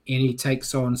 Any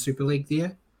takes on Super League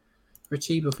there,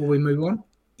 Richie, before we move on?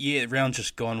 Yeah, round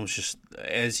just gone was just,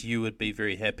 as you would be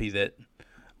very happy that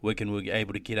Wigan were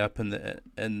able to get up in the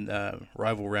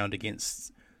rival round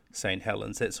against St.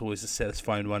 Helens. That's always a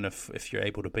satisfying one if you're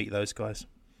able to beat those guys.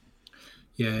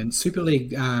 Yeah, and Super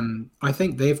League, I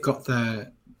think they've got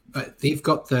the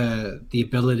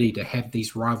ability to have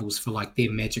these rivals for like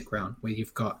their Magic Round, where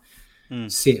you've got.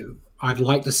 I'd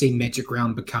like to see Magic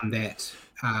Round become that.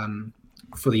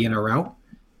 For the NRL,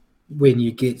 when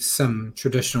you get some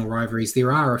traditional rivalries.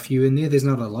 There are a few in there. There's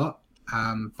not a lot,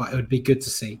 but it would be good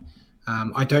to see.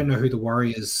 I don't know who the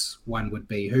Warriors one would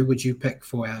be. Who would you pick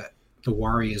for the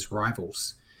Warriors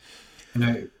rivals?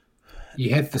 You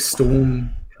have the Storm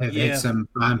have had some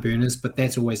barn burners, but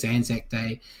that's always Anzac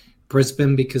Day.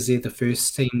 Brisbane, because they're the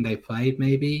first team they played,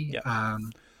 maybe. Yep.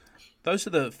 Those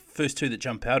are the first two that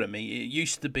jump out at me. It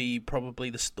used to be probably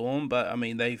the Storm, but I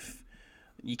mean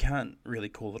you can't really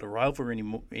call it a rivalry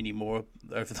anymore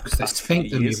over the past few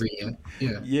years. Every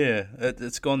year. Yeah,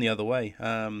 it's gone the other way.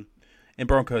 And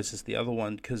Broncos is the other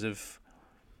one because of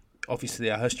obviously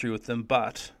our history with them,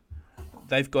 but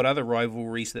they've got other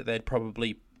rivalries that they'd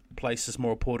probably place as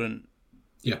more important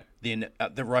than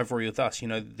the rivalry with us.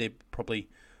 They probably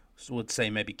would say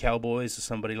maybe Cowboys or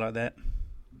somebody like that.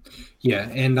 Yeah,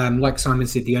 and like Simon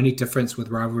said, the only difference with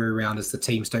rivalry round is the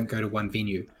teams don't go to one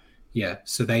venue. Yeah,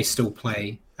 so they still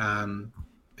play in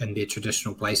their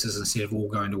traditional places instead of all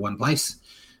going to one place.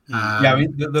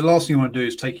 The last thing you want to do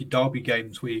is take your derby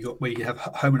games where you have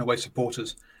home and away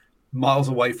supporters miles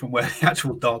away from where the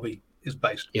actual derby is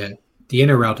based. Yeah, the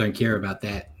NRL don't care about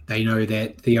that. They know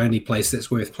that the only place that's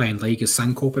worth playing league is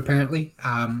Suncorp, apparently.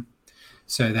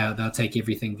 So they'll take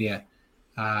everything there.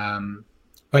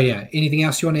 Anything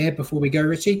else you want to add before we go,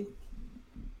 Richie?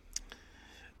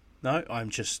 No, I'm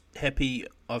just happy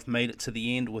I've made it to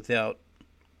the end without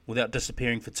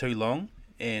disappearing for too long,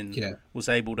 and was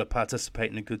able to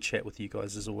participate in a good chat with you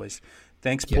guys as always.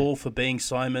 Thanks, Paul, for being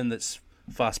Simon. That's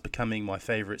fast becoming my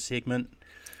favourite segment.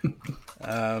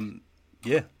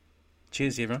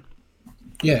 Cheers, everyone.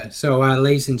 Yeah, so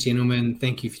ladies and gentlemen,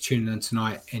 thank you for tuning in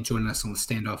tonight and joining us on the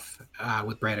standoff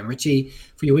with Brad and Richie.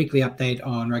 For your weekly update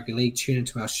on rugby league, tune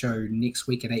into our show next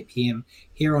week at 8 p.m.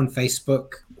 here on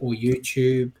Facebook or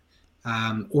YouTube,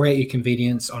 or at your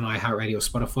convenience on iHeartRadio or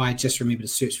Spotify. Just remember to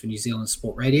search for New Zealand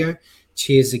Sport Radio.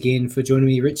 Cheers again for joining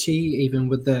me, Richie, even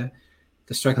with the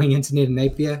struggling internet in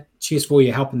Napier. Cheers for all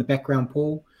your help in the background,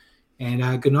 Paul.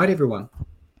 And good night, everyone.